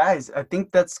 Guys, I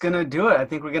think that's going to do it. I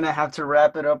think we're going to have to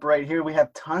wrap it up right here. We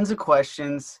have tons of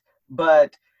questions,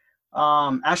 but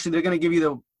Ashley, they're going to give you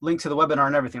the link to the webinar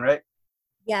and everything, right?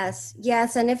 Yes.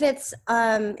 And if it's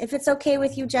okay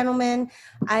with you, gentlemen,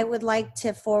 I would like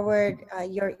to forward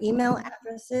your email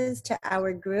addresses to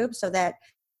our group so that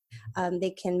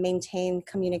they can maintain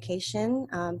communication.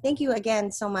 Thank you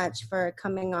again so much for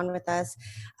coming on with us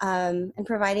and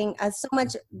providing us so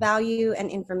much value and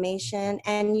information.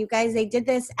 And you guys, they did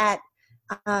this at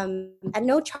at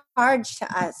no charge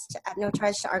to us, at no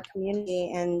charge to our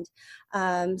community. And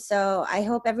so I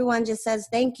hope everyone just says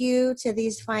thank you to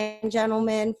these fine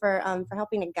gentlemen for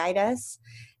helping to guide us.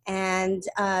 And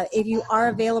if you are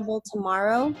available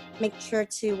tomorrow, make sure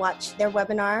to watch their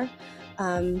webinar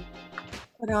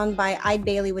put on by Eide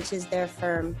Bailey, which is their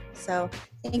firm. So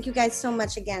thank you guys so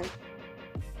much again.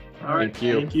 All right. Thank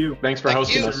you. Thank you. Thanks for Thank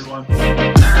hosting you. us.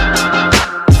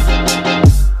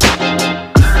 Everyone.